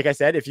week. Like I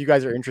said, if you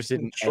guys are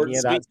interested in any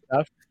of that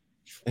stuff,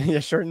 yeah,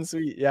 short and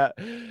sweet. Yeah,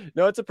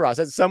 no, it's a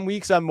process. Some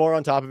weeks I'm more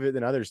on top of it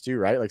than others too,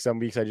 right? Like some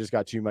weeks I just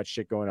got too much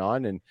shit going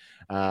on,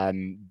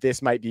 and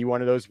this might be one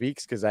of those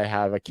weeks because I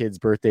have a kid's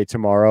birthday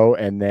tomorrow,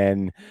 and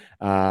then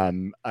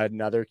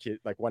another kid,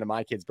 like one of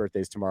my kids'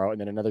 birthdays tomorrow, and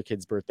then another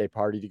kid's birthday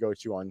party to go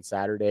to on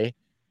Saturday.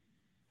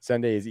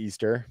 Sunday is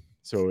Easter,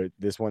 so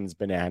this one's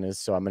bananas.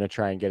 So I'm gonna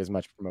try and get as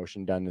much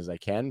promotion done as I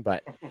can,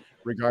 but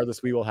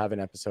regardless, we will have an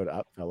episode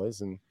up,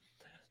 fellas, and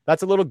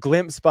that's a little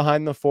glimpse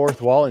behind the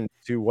fourth wall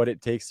into what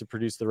it takes to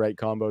produce the Right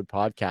Combo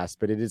podcast.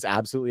 But it is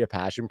absolutely a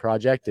passion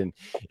project. And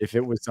if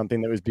it was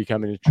something that was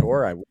becoming a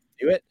chore, I would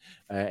do it.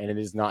 And it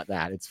is not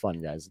that. It's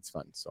fun, guys. It's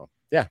fun. So,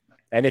 yeah.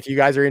 And if you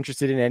guys are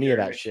interested in any of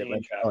that shit,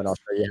 let me know and I'll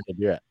show you how to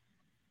do it.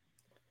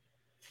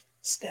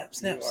 Snap.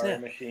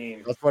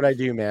 That's what I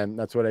do, man.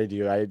 That's what I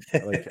do. I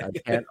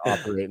can't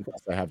operate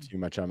unless I have too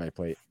much on my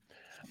plate.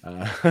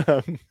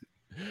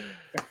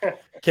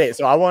 Okay,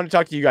 so I want to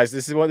talk to you guys.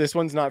 This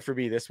one's not for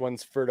me. This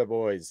one's for the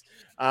boys.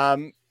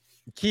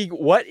 Keeg,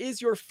 what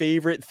is your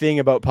favorite thing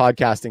about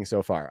podcasting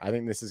so far? I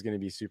think this is going to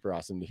be super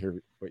awesome to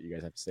hear what you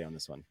guys have to say on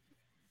this one.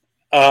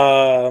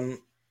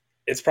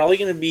 It's probably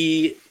going to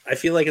be. I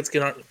feel like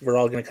we're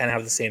all going to kind of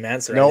have the same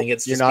answer. No, I think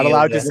it's you're not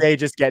allowed to say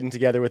just getting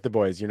together with the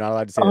boys. You're not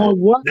allowed to say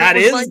that. That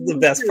is the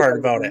best part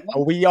about it.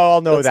 We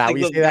all know that.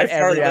 We say that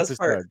every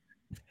episode.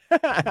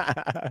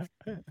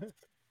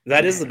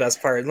 That is the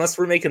best part. Unless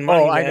we're making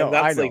money, I know.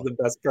 That's like the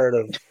best part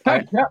of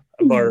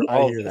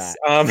all of this.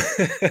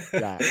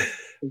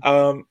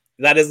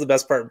 That is the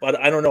best part. But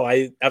I don't know.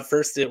 At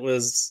first I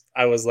was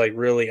like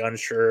really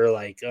unsure.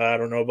 Like I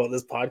don't know about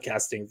this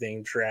podcasting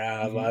thing,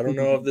 Trav. I don't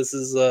know if this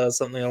is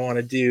something I want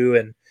to do.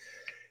 And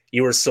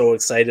you were so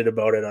excited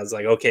about it. I was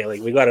like, okay,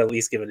 like we got to at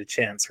least give it a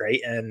chance, right?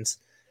 And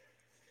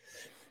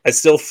I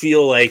still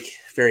feel like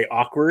very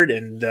awkward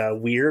and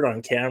weird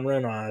on camera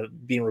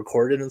and being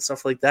recorded and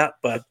stuff like that.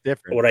 But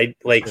what I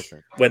like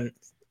when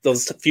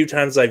those few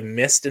times I've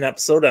missed an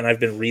episode and I've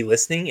been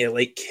re-listening, it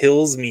like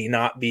kills me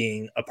not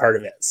being a part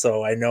of it.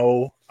 So I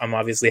know I'm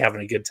obviously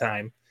having a good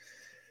time,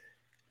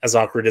 as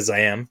awkward as I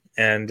am.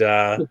 And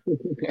I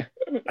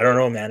don't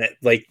know, man. It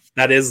like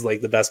that is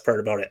like the best part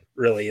about it.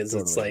 Really, is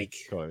totally, it's like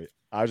totally.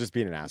 I was just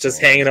being an asshole.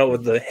 Just hanging out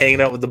with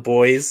the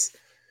boys.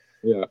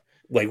 Yeah,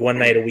 like one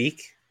night a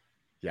week.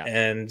 Yeah.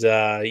 And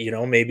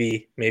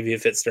maybe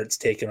if it starts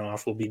taking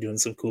off, we'll be doing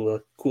some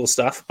cool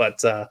stuff.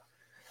 But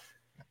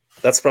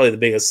that's probably the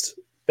biggest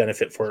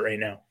benefit for it right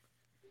now.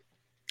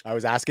 I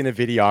was asking a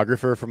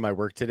videographer from my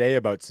work today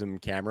about some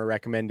camera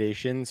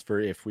recommendations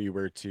for if we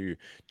were to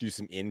do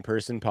some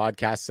in-person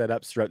podcast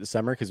setups throughout the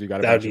summer, because we've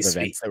got a bunch of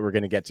events that we're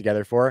going to get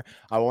together for.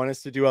 I want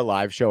us to do a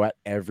live show at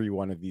every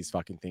one of these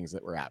fucking things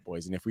that we're at,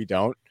 boys. And if we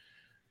don't,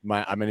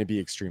 I'm going to be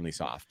extremely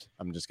soft.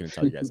 I'm just going to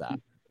tell you guys that.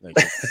 Like,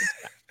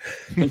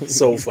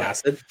 So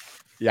flaccid.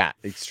 Yeah,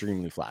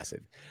 extremely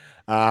flaccid.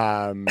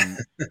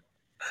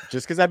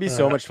 Just because that'd be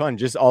so much fun.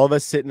 Just all of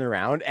us sitting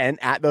around, and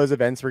at those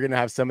events, we're gonna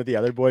have some of the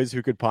other boys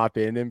who could pop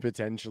in and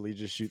potentially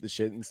just shoot the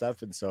shit and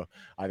stuff. And so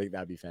I think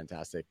that'd be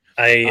fantastic.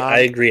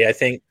 I agree. I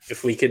think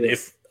if we could,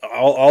 if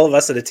all of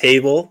us at a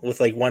table with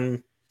like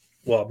one,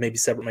 well, maybe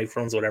separate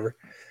microphones, whatever,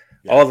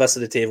 all of us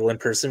at a table in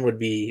person would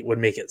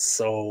make it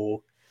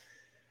so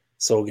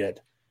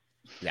good.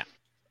 Yeah,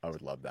 I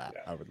would love that.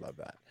 I would love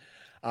that.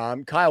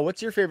 Kyle,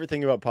 what's your favorite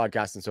thing about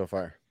podcasting so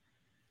far?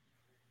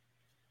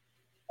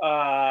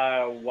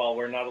 Well,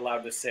 we're not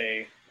allowed to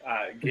say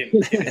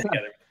getting together with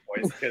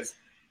the boys because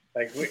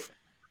like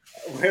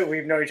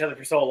we've known each other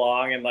for so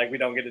long and like we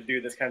don't get to do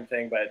this kind of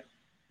thing, but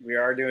we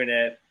are doing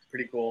it.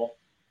 Pretty cool.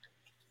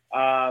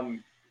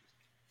 Honestly,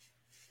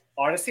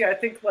 I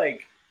think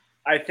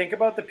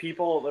about the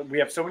people. We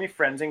have so many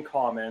friends in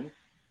common,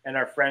 and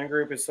our friend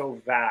group is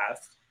so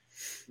vast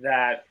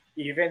that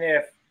even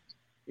if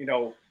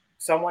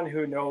someone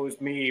who knows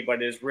me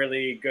but is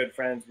really good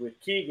friends with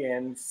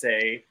Keegan,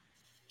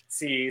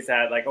 sees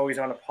that like he's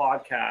on a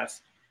podcast,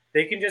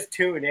 they can just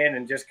tune in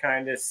and just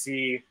kind of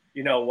see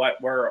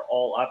what we're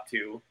all up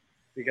to,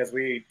 because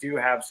we do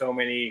have so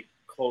many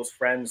close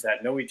friends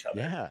that know each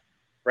other,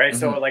 right?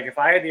 So like if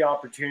I had the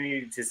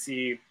opportunity to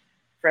see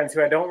friends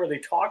who I don't really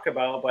talk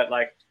about but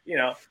like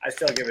I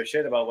still give a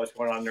shit about what's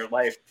going on in their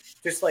life,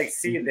 just like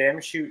see them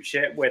shoot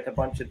shit with a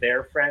bunch of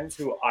their friends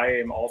who I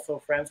am also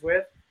friends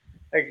with,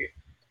 like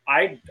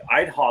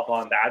I'd hop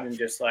on that and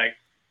just like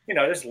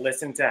just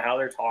listen to how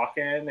they're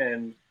talking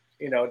and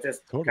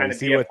just kind of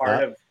be a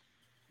part of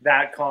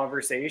that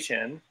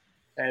conversation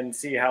and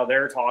see how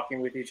they're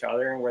talking with each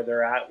other and where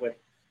they're at with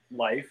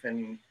life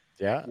and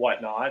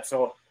whatnot.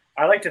 So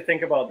I like to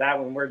think about that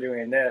when we're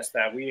doing this,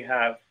 that we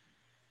have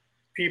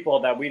people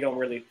that we don't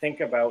really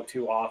think about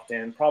too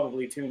often,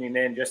 probably tuning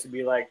in just to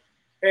be like,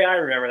 hey, I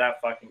remember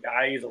that fucking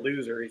guy. He's a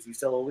loser. Is he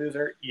still a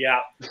loser?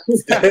 Yeah.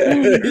 Still a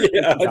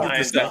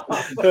loser.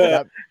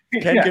 Yeah,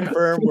 can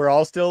confirm we're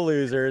all still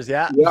losers.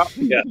 Yeah.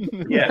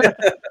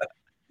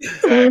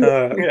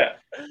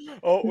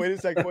 Oh, wait a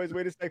sec, boys.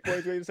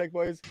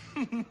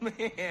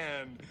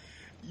 Man,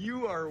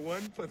 you are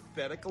one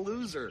pathetic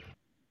loser.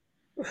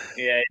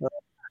 Yeah.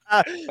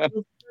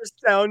 The first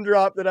sound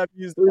drop that I've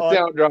used.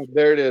 Sound drop.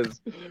 There it is.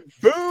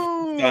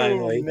 Boom!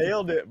 Finally.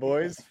 Nailed it,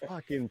 boys.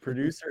 Fucking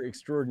producer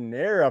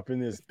extraordinaire up in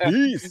this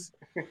piece.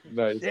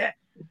 Nice. Yeah.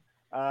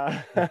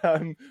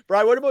 Brian,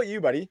 what about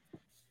you, buddy?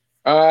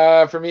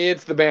 For me,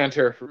 it's the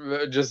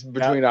banter just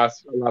between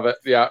us. I love it.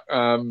 Yeah.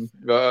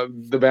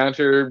 The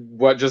banter,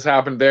 what just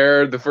happened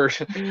there, the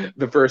first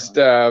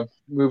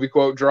movie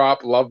quote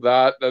drop. Love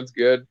that. That's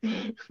good.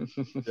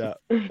 Yeah,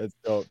 that's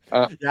dope.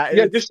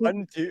 It's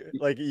fun too.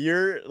 Like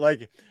you're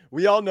like,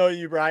 we all know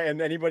you, Brian,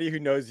 and anybody who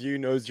knows you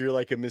knows you're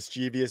like a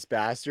mischievous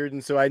bastard.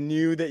 And so I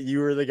knew that you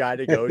were the guy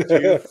to go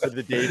to for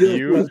the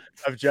debut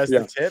of Just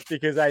the Tip,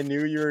 because I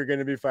knew you were going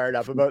to be fired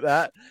up about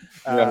that.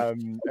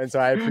 And so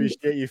I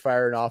appreciate you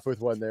firing off with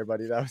one there,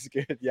 buddy. That was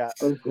good. Yeah,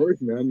 of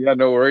course, man. Yeah,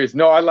 no worries.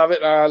 No, I love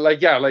it. Like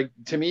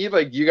to me,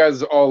 like you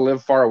guys all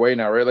live far away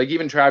now, right? Like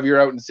even Trav,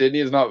 you're out in Sydney.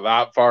 It's not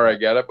that far. I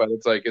get it, but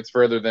it's like it's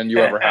further than you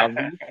ever have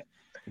been.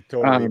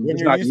 Totally. When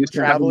you're used to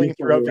traveling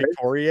throughout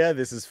Victoria,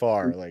 this is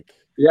far. Like.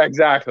 Yeah,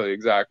 exactly.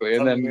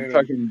 And then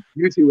fucking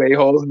you two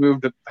a-holes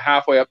moved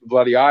halfway up the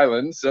bloody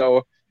island.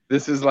 So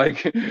this is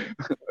like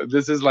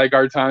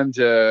our time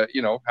to,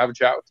 have a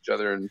chat with each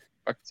other and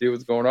fucking see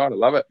what's going on. I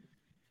love it.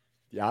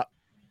 Yeah,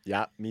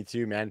 me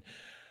too, man.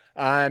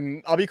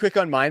 I'll be quick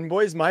on mine,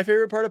 boys. My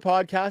favorite part of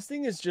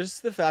podcasting is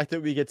just the fact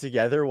that we get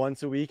together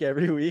once a week,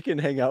 every week,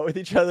 and hang out with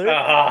each other.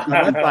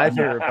 That's my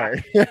favorite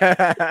part.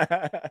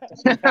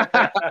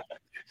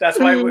 That's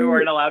why we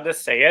weren't allowed to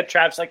say it.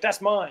 Trav's like,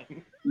 that's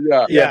mine.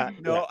 Yeah.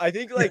 No, I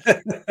think like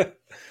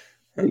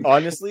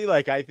honestly,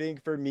 like I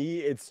think for me,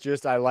 it's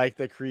just I like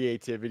the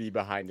creativity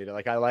behind it.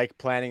 Like I like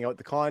planning out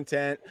the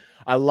content.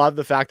 I love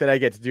the fact that I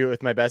get to do it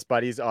with my best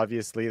buddies.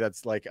 Obviously,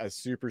 that's like a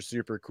super,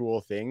 super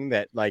cool thing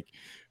that like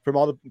from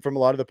a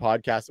lot of the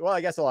podcasts. Well, I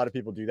guess a lot of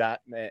people do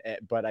that,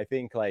 but I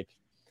think like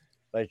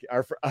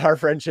our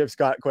friendship's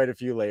got quite a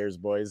few layers,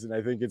 boys, and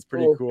I think it's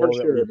pretty cool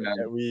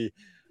that we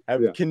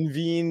have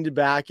convened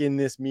back in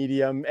this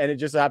medium, and it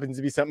just happens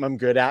to be something I'm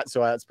good at,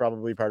 so that's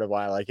probably part of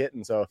why I like it.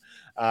 And so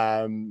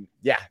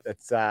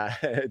that's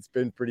it's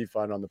been pretty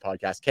fun on the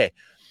podcast. Okay,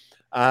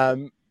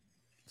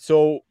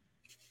 so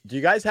do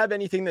you guys have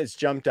anything that's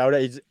jumped out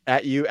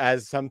at you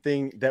as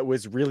something that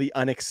was really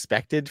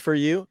unexpected for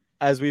you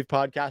as we've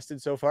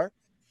podcasted so far?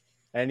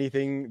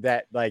 Anything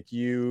that like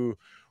you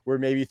were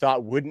maybe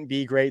thought wouldn't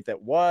be great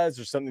that was,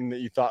 or something that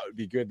you thought would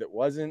be good that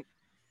wasn't?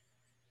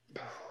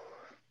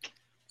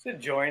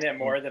 Enjoying it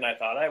more than I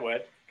thought I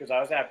would, because I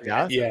was happy.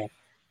 Yeah,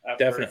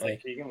 definitely.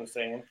 Like Keegan was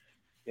saying,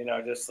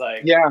 just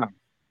like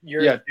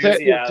your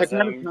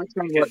enthusiasm,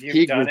 because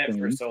you've done it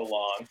for so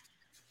long.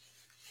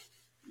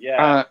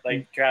 Yeah,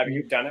 like Trav,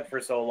 you've done it for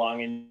so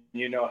long, and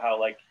you know how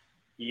like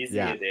easy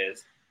it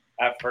is.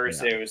 At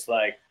first, it was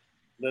like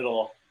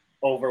little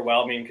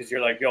overwhelming because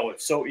you're like, yo,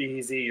 it's so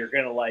easy, you're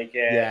gonna like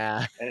it.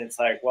 Yeah. And it's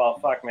like, well,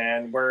 fuck,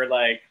 man, we're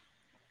like,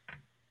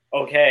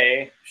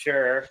 okay,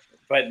 sure,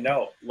 but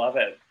no, love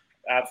it,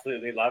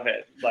 absolutely love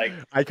it. Like,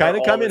 I kind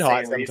of come in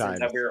hot sometimes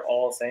that we were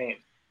all saying.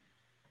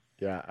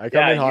 Yeah, I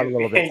come in hot a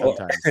little bit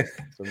sometimes. So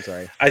I'm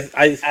sorry.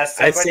 As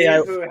somebody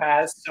who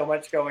has so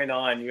much going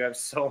on, you have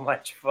so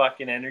much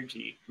fucking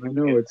energy. I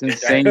know, it's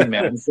insane,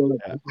 man. So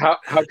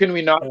how can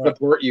we not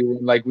support you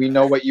when, like, we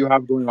know what you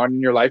have going on in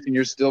your life and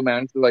you're still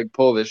managed to like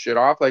pull this shit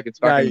off? Like, it's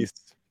fucking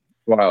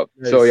wild.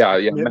 Nice. So yeah.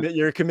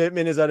 Your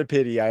commitment is out of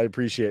pity. I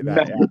appreciate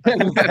that.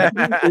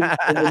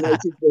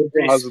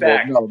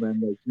 Respect. No,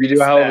 man, like, we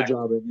do a hell of a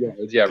job. And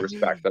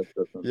respect. That's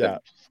yeah.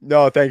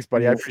 No, thanks,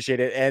 buddy. I appreciate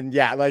it. And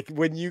yeah, like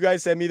when you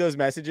guys send me those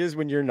messages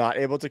when you're not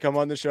able to come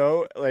on the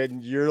show,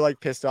 and you're like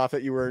pissed off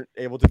that you weren't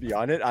able to be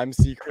on it, I'm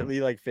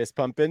secretly like fist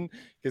pumping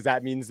because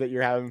that means that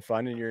you're having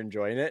fun and you're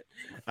enjoying it.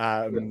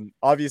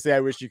 Obviously, I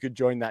wish you could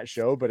join that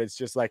show, but it's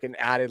just like an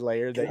added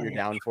layer that you're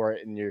down for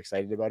it and you're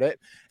excited about it.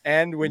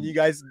 And when you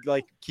guys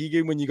like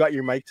Keegan, when you got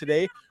your mic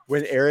today,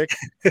 when Eric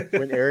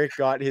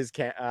got his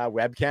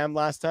webcam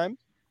last time,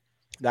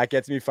 that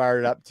gets me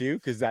fired up too,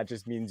 because that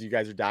just means you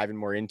guys are diving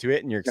more into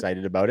it and you're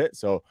excited about it.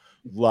 So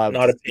love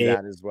to see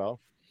that as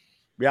well.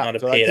 Yeah, not a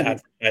paid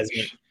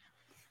advertisement.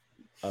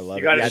 I love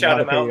you got to shout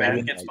them out,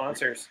 man. Get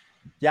sponsors.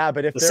 Yeah,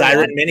 but if the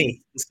Siren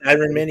Mini,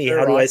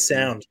 how do I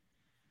sound?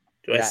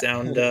 Do I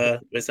sound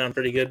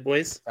pretty good,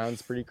 boys?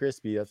 Sounds pretty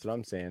crispy. That's what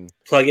I'm saying.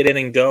 Plug it in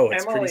and go.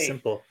 It's pretty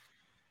simple.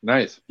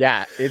 Nice.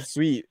 Yeah, it's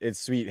sweet. It's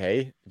sweet.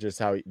 Hey, just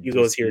how you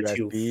goes here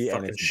too.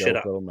 And it's shit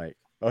up. Mic.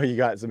 Oh, you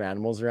got some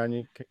animals around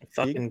you?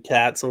 Fucking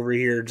cats over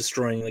here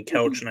destroying the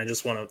couch, and I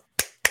just want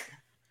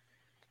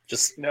to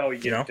no,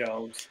 you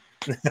don't.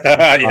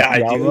 Yeah, I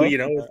do. You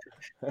know,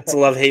 it's a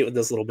love-hate with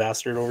this little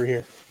bastard over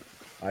here.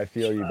 I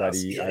feel you,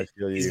 buddy. I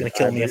feel you. He's gonna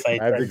kill me if I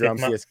have the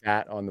grumpiest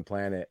cat on the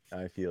planet.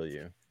 I feel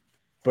you,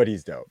 but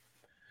he's dope.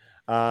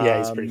 Yeah,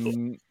 he's pretty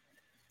cool.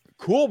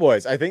 Cool,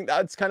 boys. I think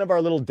that's kind of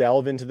our little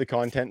delve into the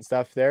content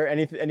stuff there.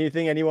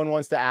 Anything anyone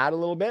wants to add a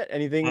little bit?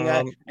 Anything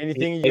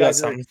you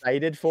guys are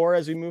excited for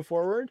as we move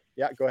forward?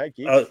 Yeah, go ahead,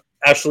 Keith.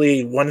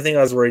 Actually, one thing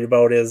I was worried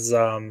about is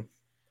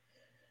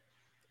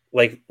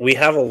like we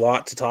have a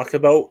lot to talk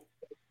about,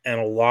 and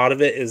a lot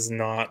of it is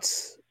not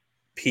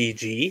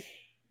PG.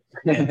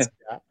 And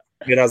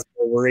I was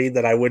worried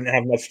that I wouldn't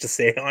have much to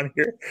say on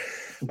here,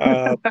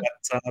 but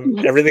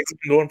everything's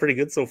been going pretty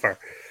good so far.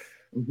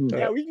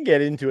 Yeah, we can get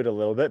into it a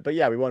little bit, but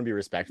yeah, we want to be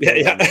respectful.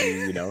 Yeah.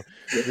 You know,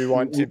 we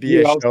want to be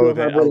a show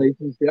that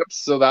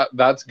relationships, so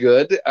that's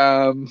good.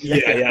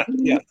 Yeah,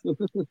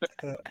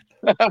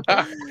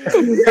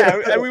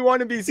 and we want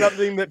to be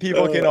something that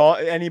people can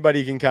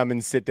anybody can come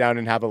and sit down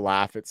and have a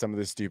laugh at some of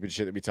the stupid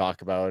shit that we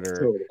talk about,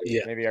 or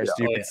maybe our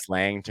stupid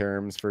slang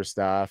terms for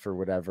stuff or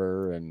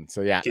whatever. And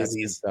so that's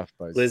good stuff,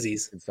 Buzz.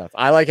 Glizzies. Good stuff.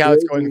 I like how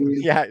it's going.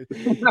 Yeah,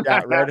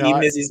 red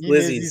hot.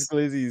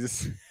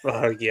 Glizzies.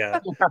 Oh yeah.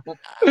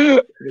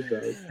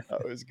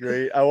 That was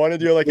great. I want to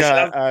do like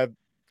a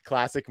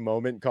classic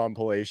moment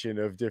compilation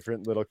of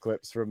different little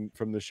clips from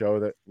the show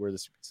that were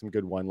some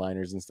good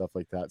one-liners and stuff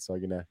like that. So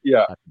I'm gonna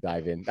have to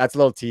dive in. That's a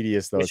little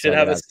tedious though. We should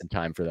have some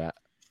time for that.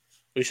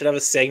 We should have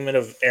a segment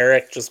of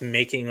Eric just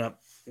making up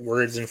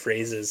words and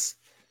phrases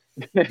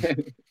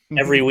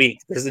every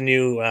week. There's a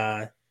new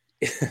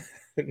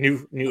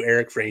new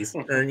Eric phrase,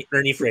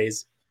 Ernie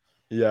phrase.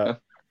 Yeah,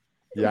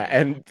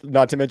 and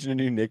not to mention a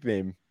new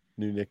nickname.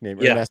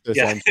 Ernesto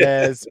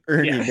Sanchez,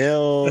 Ernie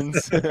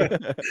Milnes.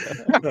 Milner.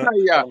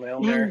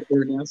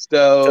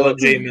 Ernesto. Philip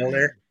J.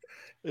 Milner.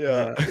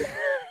 Yeah.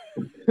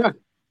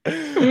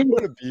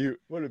 What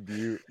a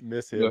beaut.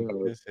 Miss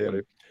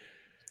him.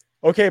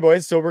 Okay,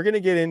 boys, so we're going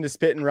to get into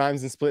spitting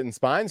rhymes and splitting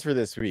spines for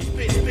this week.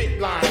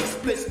 Spit lines,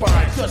 split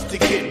spines just to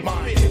get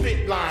mine.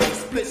 Spit lines,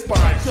 split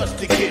spines just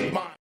to get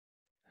mine.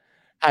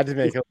 Had to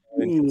make a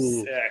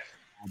sick.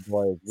 Oh,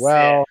 boy.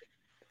 Well,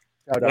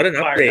 what an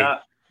upgrade.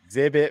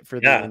 Exhibit for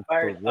the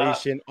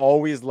inspiration.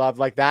 Always loved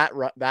like that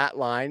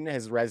line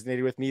has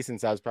resonated with me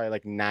since I was probably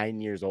like 9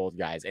 years old,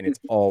 guys, and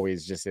it's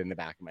always just in the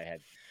back of my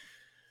head.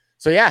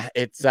 So yeah,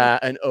 it's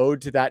an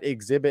ode to that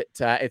Exhibit.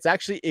 It's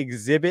actually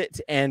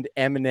Exhibit and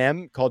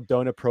Eminem called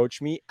 "Don't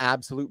Approach Me."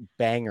 Absolute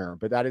banger,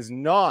 but that is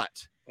not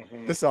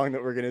the song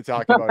that we're going to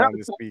talk about on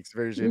this week's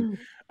version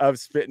of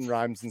Spitting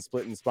Rhymes and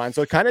Splitting Spines.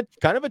 So kind of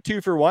a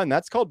 2-for-1.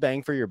 That's called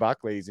bang for your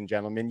buck, ladies and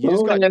gentlemen. You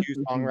just got 2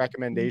 song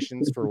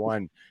recommendations for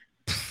one.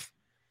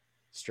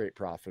 Straight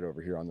profit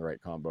over here on the Right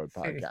Combo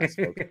podcast,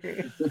 folks.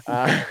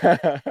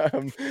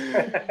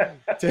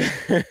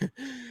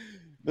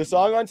 The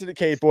song onto the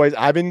Cape, boys.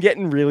 I've been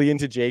getting really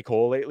into J.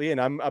 Cole lately,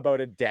 and I'm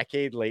about a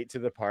decade late to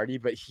the party,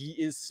 but he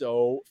is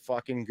so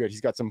fucking good.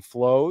 He's got some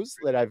flows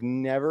that I've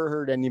never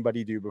heard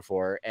anybody do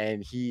before,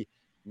 and he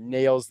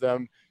nails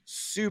them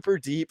super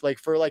deep. Like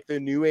for like the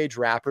new age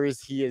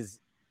rappers, he is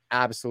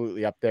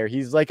absolutely up there.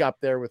 He's like up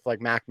there with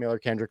like Mac Miller,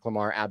 Kendrick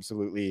Lamar,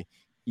 absolutely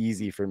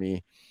easy for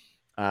me.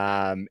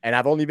 And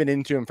I've only been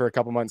into him for a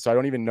couple months, so I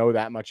don't even know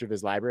that much of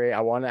his library.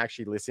 I want to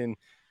actually listen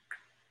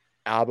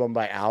album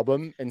by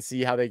album and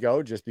see how they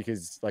go, just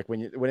because like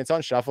when it's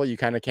on shuffle, you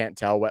kind of can't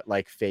tell what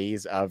like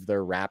phase of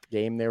their rap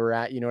game they were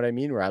at, you know what I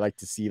mean? Where I like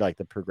to see like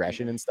the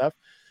progression and stuff.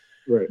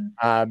 Right.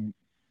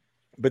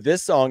 But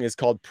this song is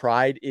called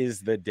Pride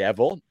is the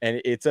Devil,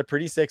 and it's a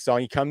pretty sick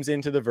song. He comes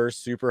into the verse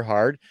super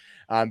hard.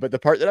 But the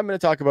part that I'm going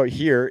to talk about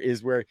here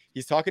is where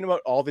he's talking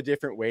about all the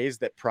different ways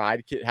that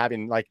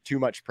having like too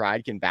much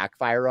pride can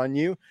backfire on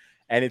you.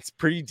 And it's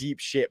pretty deep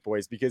shit,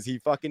 boys, because he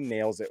fucking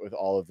nails it with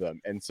all of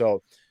them. And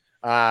so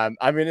I'm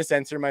going to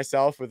censor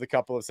myself with a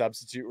couple of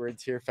substitute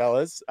words here,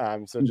 fellas.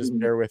 So just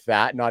bear with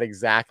that. Not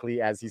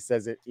exactly as he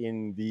says it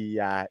in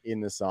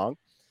the song.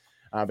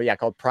 But yeah,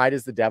 called Pride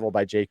is the Devil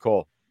by J.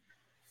 Cole.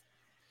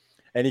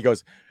 And he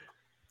goes,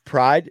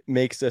 pride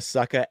makes a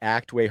sucker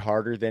act way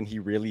harder than he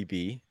really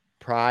be.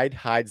 Pride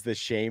hides the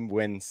shame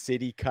when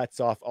city cuts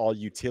off all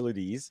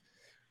utilities.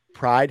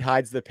 Pride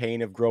hides the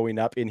pain of growing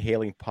up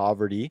inhaling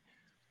poverty.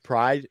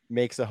 Pride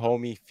makes a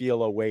homie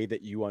feel a way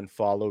that you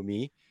unfollow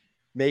me.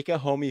 Make a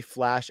homie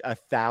flash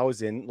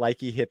 1,000 like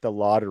he hit the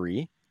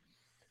lottery.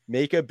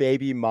 Make a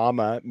baby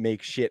mama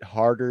make shit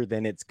harder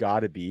than it's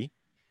gotta be.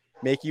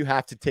 Make you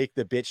have to take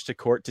the bitch to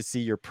court to see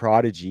your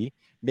prodigy.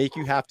 Make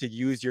you have to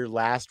use your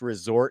last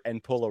resort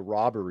and pull a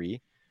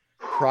robbery.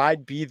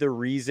 Pride be the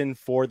reason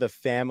for the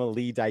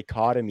family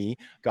dichotomy.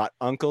 Got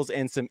uncles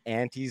and some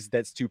aunties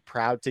that's too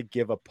proud to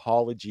give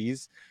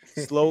apologies.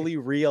 Slowly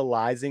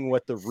realizing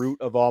what the root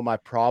of all my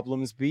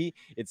problems be.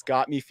 It's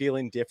got me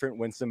feeling different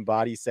when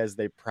somebody says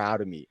they're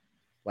proud of me.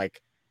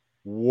 Like,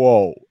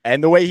 whoa.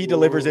 And the way he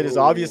delivers it is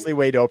obviously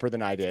way doper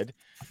than I did.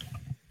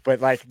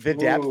 But like the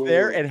depth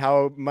there and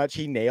how much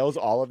he nails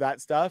all of that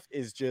stuff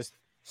is just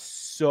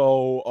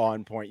so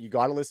on point. You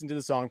got to listen to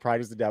the song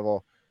Pride is the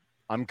Devil.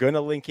 I'm going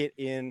to link it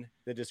in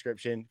the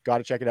description. Got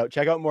to check it out.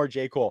 Check out more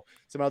J. Cole.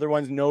 Some other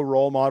ones, No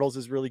Role Models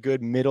is really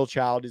good. Middle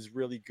Child is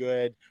really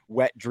good.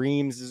 Wet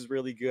Dreams is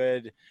really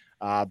good.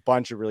 A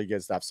bunch of really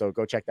good stuff. So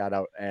go check that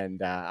out.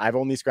 And I've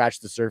only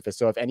scratched the surface.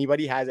 So if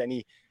anybody has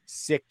any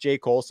sick J.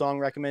 Cole song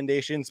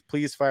recommendations,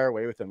 please fire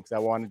away with them, because I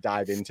want to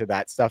dive into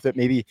that stuff that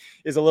maybe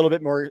is a little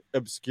bit more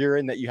obscure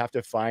and that you have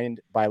to find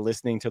by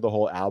listening to the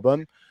whole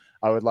album.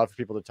 I would love for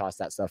people to toss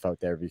that stuff out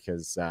there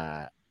because,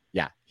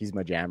 yeah, he's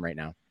my jam right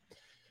now.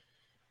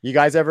 You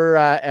guys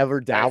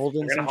ever dabbled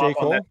in some J.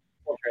 Cole?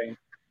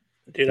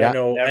 Dude, yeah.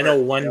 I know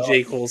one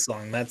J. Cole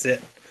song. That's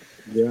it.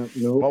 Yeah,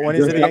 no. What one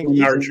is it again?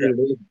 Power Trip.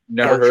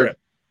 Never heard.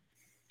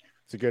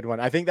 It's a good one.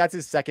 I think that's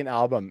his second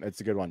album.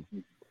 It's a good one.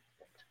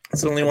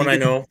 It's the only one I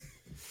know.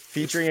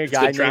 Featuring a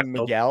guy named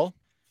Miguel.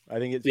 I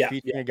think it's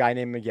featuring a guy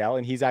named Miguel,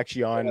 and he's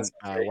actually on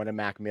one of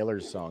Mac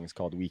Miller's songs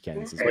called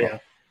Weekends as well. Yeah.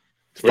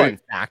 Fun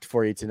fact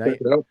for you tonight.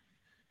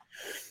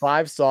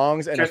 5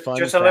 songs and a fun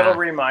fact. Little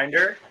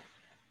reminder.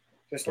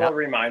 Just a little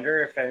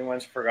reminder, if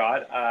anyone's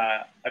forgot,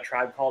 A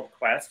Tribe Called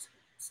Quest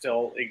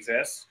still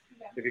exists.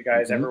 If you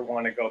guys ever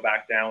want to go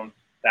back down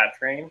that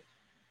train,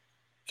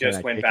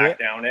 just went back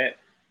down it.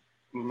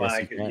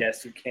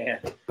 Yes, you can.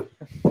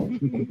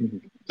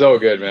 So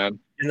good, man.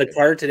 In the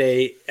car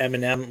today,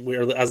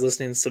 Eminem. I was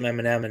listening to some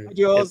Eminem and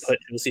it put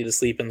Lucy to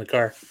sleep in the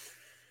car.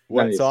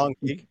 What song?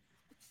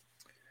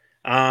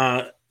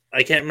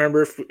 I can't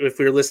remember if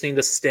we were listening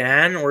to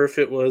Stan or if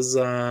it was.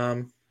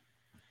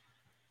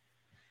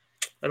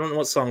 I don't know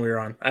what song we were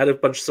on. I had a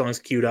bunch of songs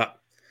queued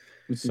up.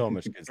 So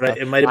much good stuff. But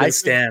it might have been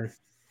Stan.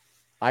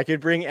 I could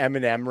bring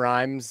Eminem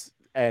rhymes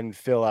and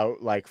fill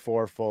out like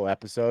 4 full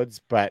episodes,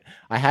 but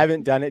I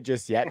haven't done it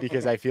just yet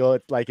because I feel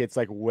it's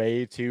like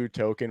way too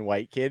token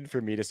white kid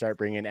for me to start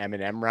bringing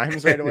Eminem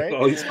rhymes right away.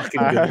 Oh, he's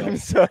fucking good.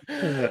 So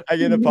I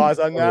get a pause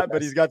on that,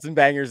 but he's got some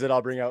bangers that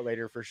I'll bring out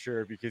later for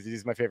sure because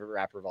he's my favorite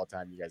rapper of all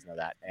time. You guys know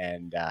that.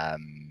 And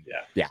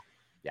yeah,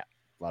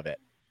 love it.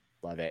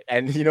 Love it.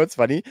 And you know what's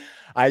funny?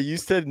 I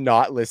used to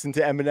not listen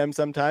to Eminem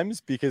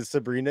sometimes because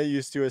Sabrina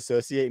used to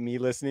associate me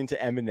listening to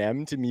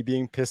Eminem to me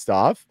being pissed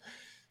off.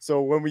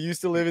 So when we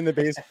used to live in the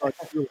basement,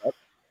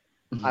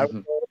 I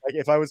would, like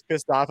if I was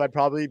pissed off, I'd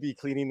probably be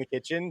cleaning the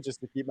kitchen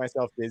just to keep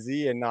myself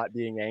busy and not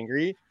being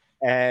angry.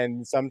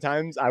 And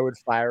sometimes I would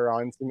fire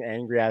on some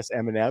angry ass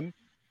Eminem.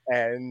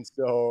 And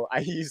so I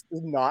used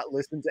to not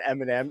listen to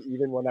Eminem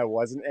even when I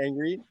wasn't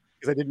angry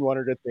because I didn't want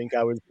her to think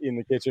I was in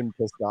the kitchen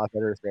pissed off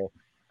at her. So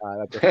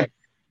that's a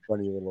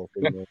funny little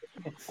thing.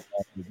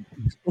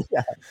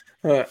 Yeah.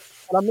 But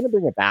I'm going to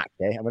bring it back,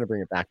 okay? I'm going to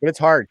bring it back. But it's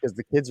hard because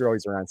the kids are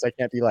always around, so I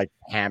can't be like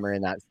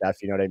hammering that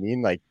stuff, you know what I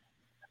mean? Like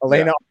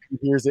Elena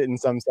hears it in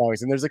some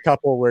songs, and there's a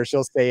couple where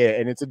she'll say it,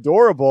 and it's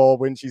adorable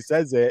when she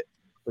says it,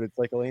 but it's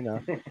like,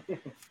 Elena,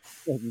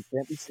 you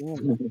can't be singing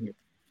that.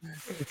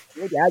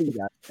 Your daddy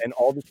does, and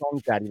all the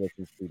songs daddy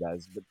listens to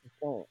does, but just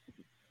don't.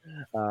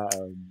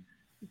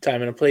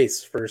 Time and a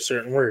place for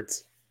certain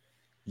words.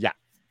 Yeah.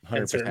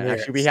 100%.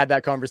 Actually, we had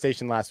that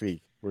conversation last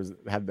week.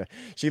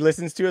 She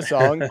listens to a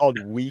song called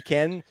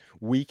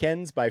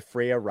Weekends by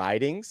Freya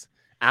Ridings.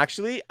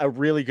 Actually, a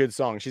really good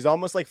song. She's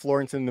almost like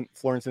Florence and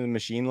the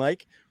Machine,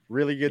 like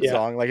really good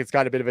song. Like it's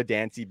got a bit of a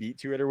dancey beat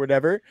to it or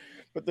whatever.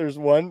 But there's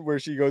one where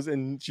she goes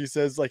and she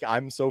says like,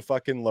 "I'm so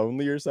fucking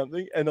lonely" or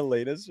something, and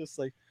Elena's just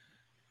like,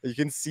 You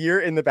can see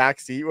her in the back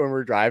seat when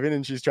we're driving,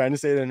 and she's trying to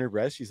say it under her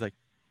breath. She's like,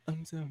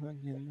 "I'm so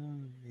fucking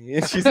lonely,"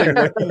 and she's like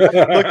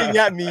looking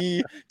at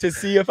me to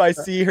see if I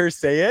see her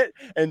say it,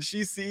 and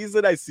she sees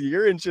that I see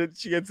her, and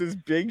she gets this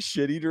big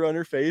shit eater on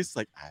her face,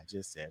 like, "I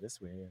just said a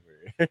swear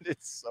word."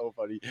 It's so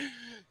funny,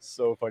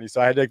 so funny. So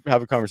I had to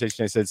have a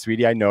conversation. I said,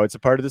 "Sweetie, I know it's a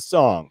part of the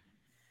song,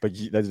 but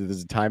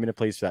there's a time and a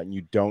place for that, and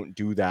you don't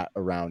do that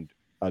around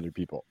other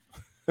people."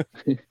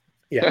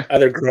 Yeah,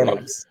 other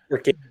grown-ups.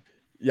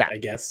 Yeah, I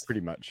guess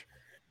pretty much.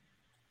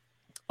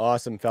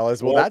 Awesome,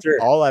 fellas. Well, Walter.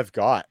 that's all I've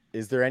got.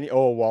 Is there any?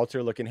 Oh,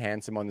 Walter looking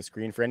handsome on the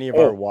screen for any of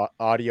our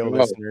audio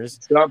listeners.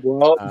 Stop,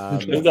 Walt.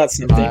 We've got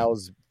something.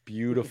 Kyle's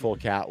beautiful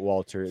cat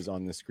Walter is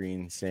on the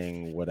screen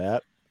saying, "What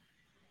up?"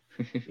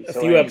 A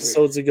few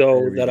episodes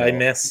ago that I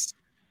missed.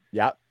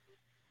 Yep.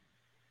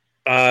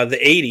 The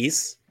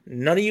 80s.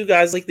 None of you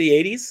guys like the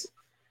 80s?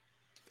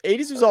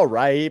 80s was all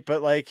right,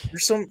 but like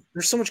there's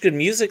so much good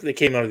music that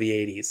came out of the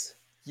 80s.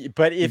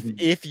 But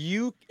if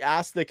you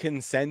ask the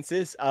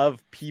consensus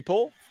of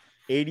people,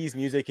 80s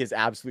music is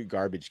absolute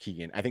garbage,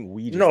 Keegan. I think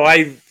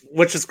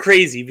which is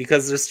crazy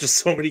because there's just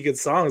so many good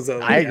songs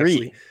that I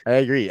agree.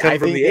 I think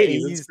from the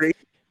 80s. It's great.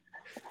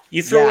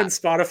 You throw in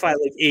Spotify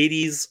like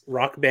 80s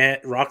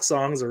rock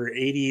songs or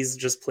 80s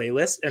just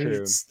playlist, and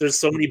there's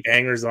so many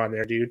bangers on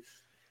there, dude.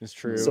 It's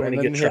true. So many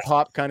good hip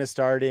hop kind of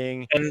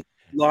starting, and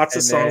lots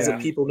of songs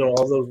that people know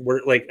all those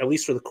words, like at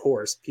least for the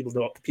chorus. People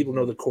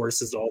know the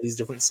choruses to all these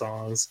different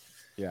songs.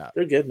 Yeah,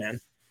 they're good, man.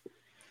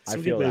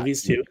 Some good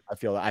movies too. I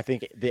feel that. I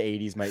think the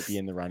 80s might be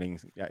in the running.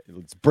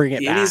 Let's bring it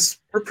the back. 80s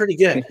were pretty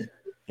good.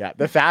 Yeah,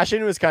 the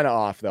fashion was kind of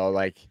off though,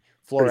 like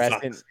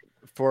fluorescent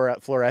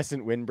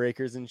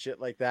windbreakers and shit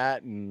like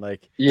that, and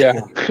like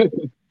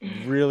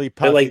really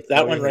puffy like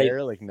that one, right?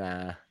 Hair, like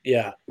nah.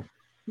 Yeah,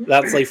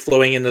 that's like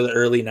flowing into the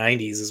early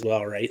 90s as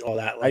well, right? All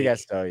that. Like, I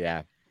guess so.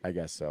 Yeah, I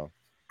guess so.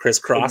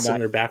 Crisscross on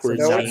their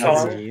backwards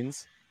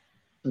jeans.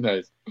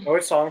 Nice.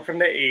 What song from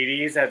the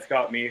 80s that's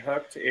got me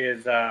hooked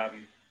is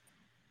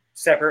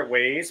Separate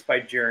Ways by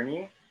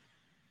Journey.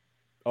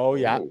 Oh,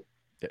 yeah.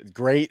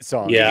 Great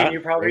song. Yeah. You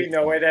probably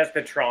know it as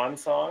the Tron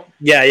song.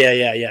 Yeah.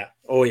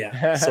 Oh,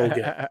 yeah. So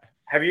good.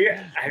 Have you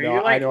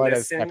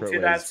listened to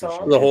that song?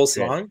 Sure. The whole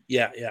song?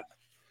 Yeah.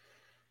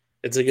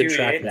 It's a good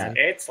track, man.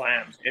 It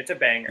slams. It's a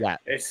banger. Yeah.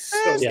 It's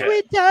so good.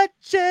 We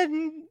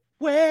touching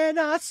when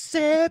our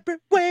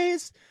separate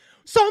ways.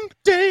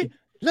 Someday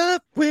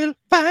love will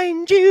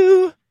find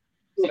you.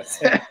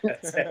 That's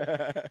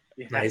it.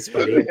 Nice,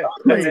 buddy.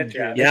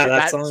 Yeah,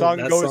 that song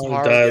goes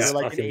hard. Does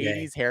like an 80s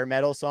bang. hair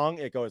metal song,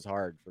 it goes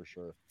hard for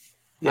sure.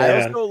 Yeah.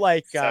 I also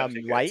like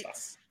Lights.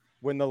 Song.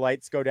 When the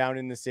lights go down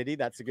in the city,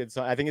 that's a good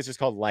song. I think it's just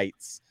called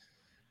Lights.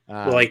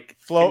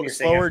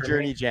 Slower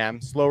Journey Jam.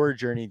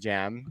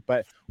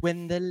 But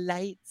when the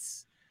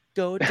lights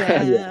go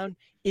down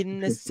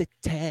in the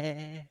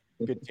city.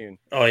 Good tune.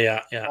 Oh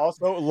yeah.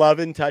 Also, Love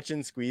and Touch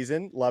and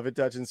Squeezin'. Love and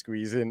Touch and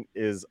Squeezin'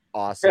 is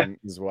awesome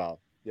as well.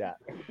 Yeah.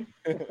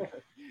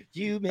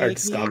 You make our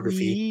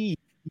discography.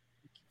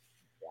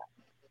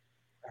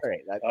 All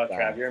right.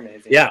 Trav, you're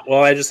amazing. Yeah.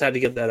 Well, I just had to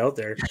get that out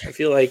there. I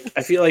feel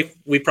like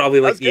we probably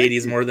like the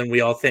 80s more than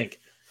we all think.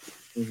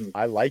 Mm-hmm.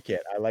 I like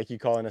it. I like you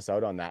calling us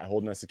out on that,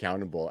 holding us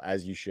accountable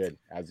as you should.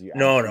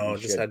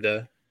 Just had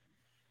to.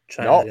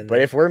 Chime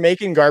but if we're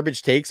making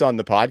garbage takes on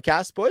the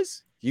podcast,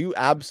 boys, you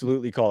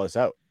absolutely call us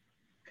out.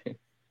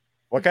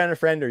 What kind of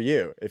friend are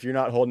you if you're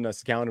not holding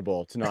us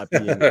accountable to not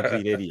being a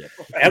complete idiot?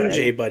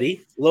 MJ,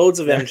 buddy. Loads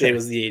of MJ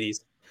was the 80s.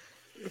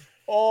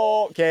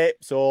 Oh, okay.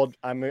 Sold.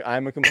 I'm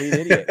a complete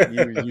idiot.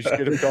 You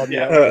should have called me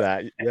out for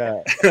that.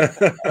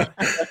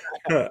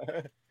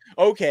 Yeah.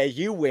 Okay,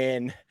 you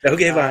win.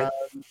 Okay, fine.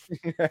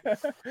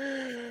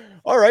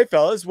 All right,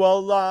 fellas.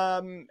 Well,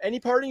 any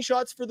parting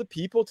shots for the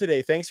people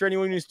today? Thanks for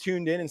anyone who's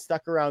tuned in and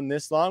stuck around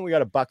this long. We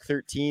got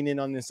 $1.13 in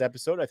on this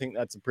episode. I think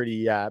that's a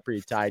pretty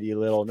tidy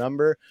little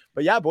number.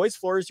 But yeah, boys,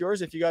 floor is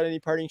yours. If you got any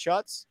parting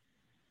shots.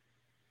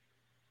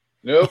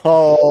 Nope.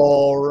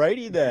 All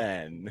righty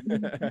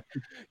then.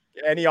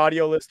 Any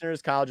audio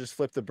listeners, Kyle just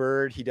flipped the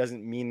bird. He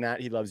doesn't mean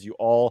that. He loves you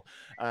all.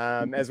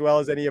 As well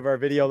as any of our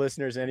video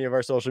listeners, any of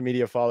our social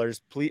media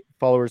followers,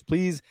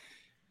 please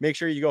make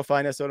sure you go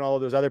find us on all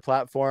of those other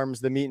platforms.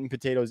 The Meat and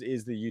Potatoes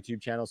is the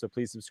YouTube channel, so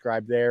please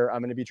subscribe there.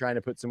 I'm going to be trying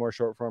to put some more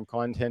short form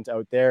content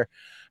out there,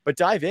 but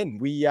dive in.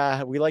 We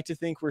like to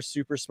think we're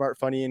super smart,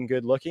 funny, and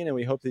good looking, and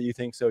we hope that you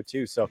think so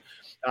too. So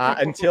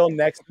until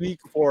next week,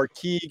 for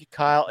Keeg,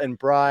 Kyle, and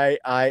Bri,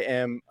 I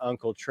am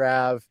Uncle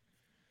Trav.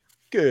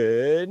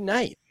 Good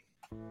night.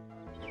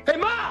 Hey,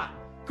 Ma!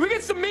 Can we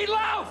get some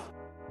meatloaf?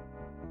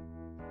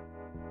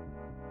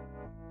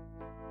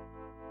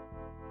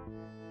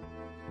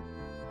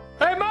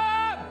 Hey,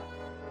 Mom!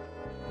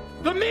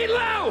 The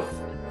meatloaf!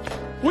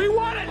 We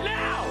want it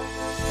now!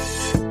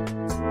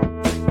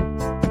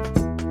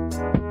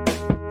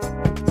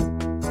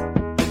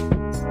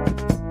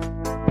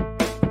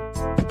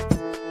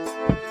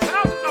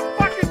 House is a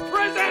fucking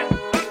prison!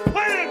 I'm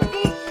playing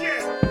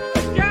bullshit! A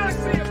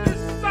galaxy of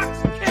this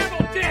sucks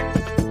camel dicks!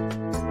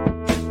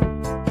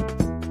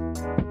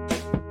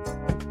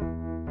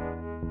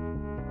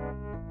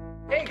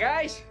 Hey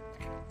guys.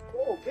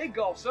 Oh, big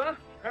gulps, huh?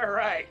 All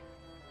right.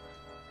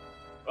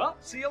 Well,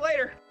 see you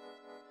later.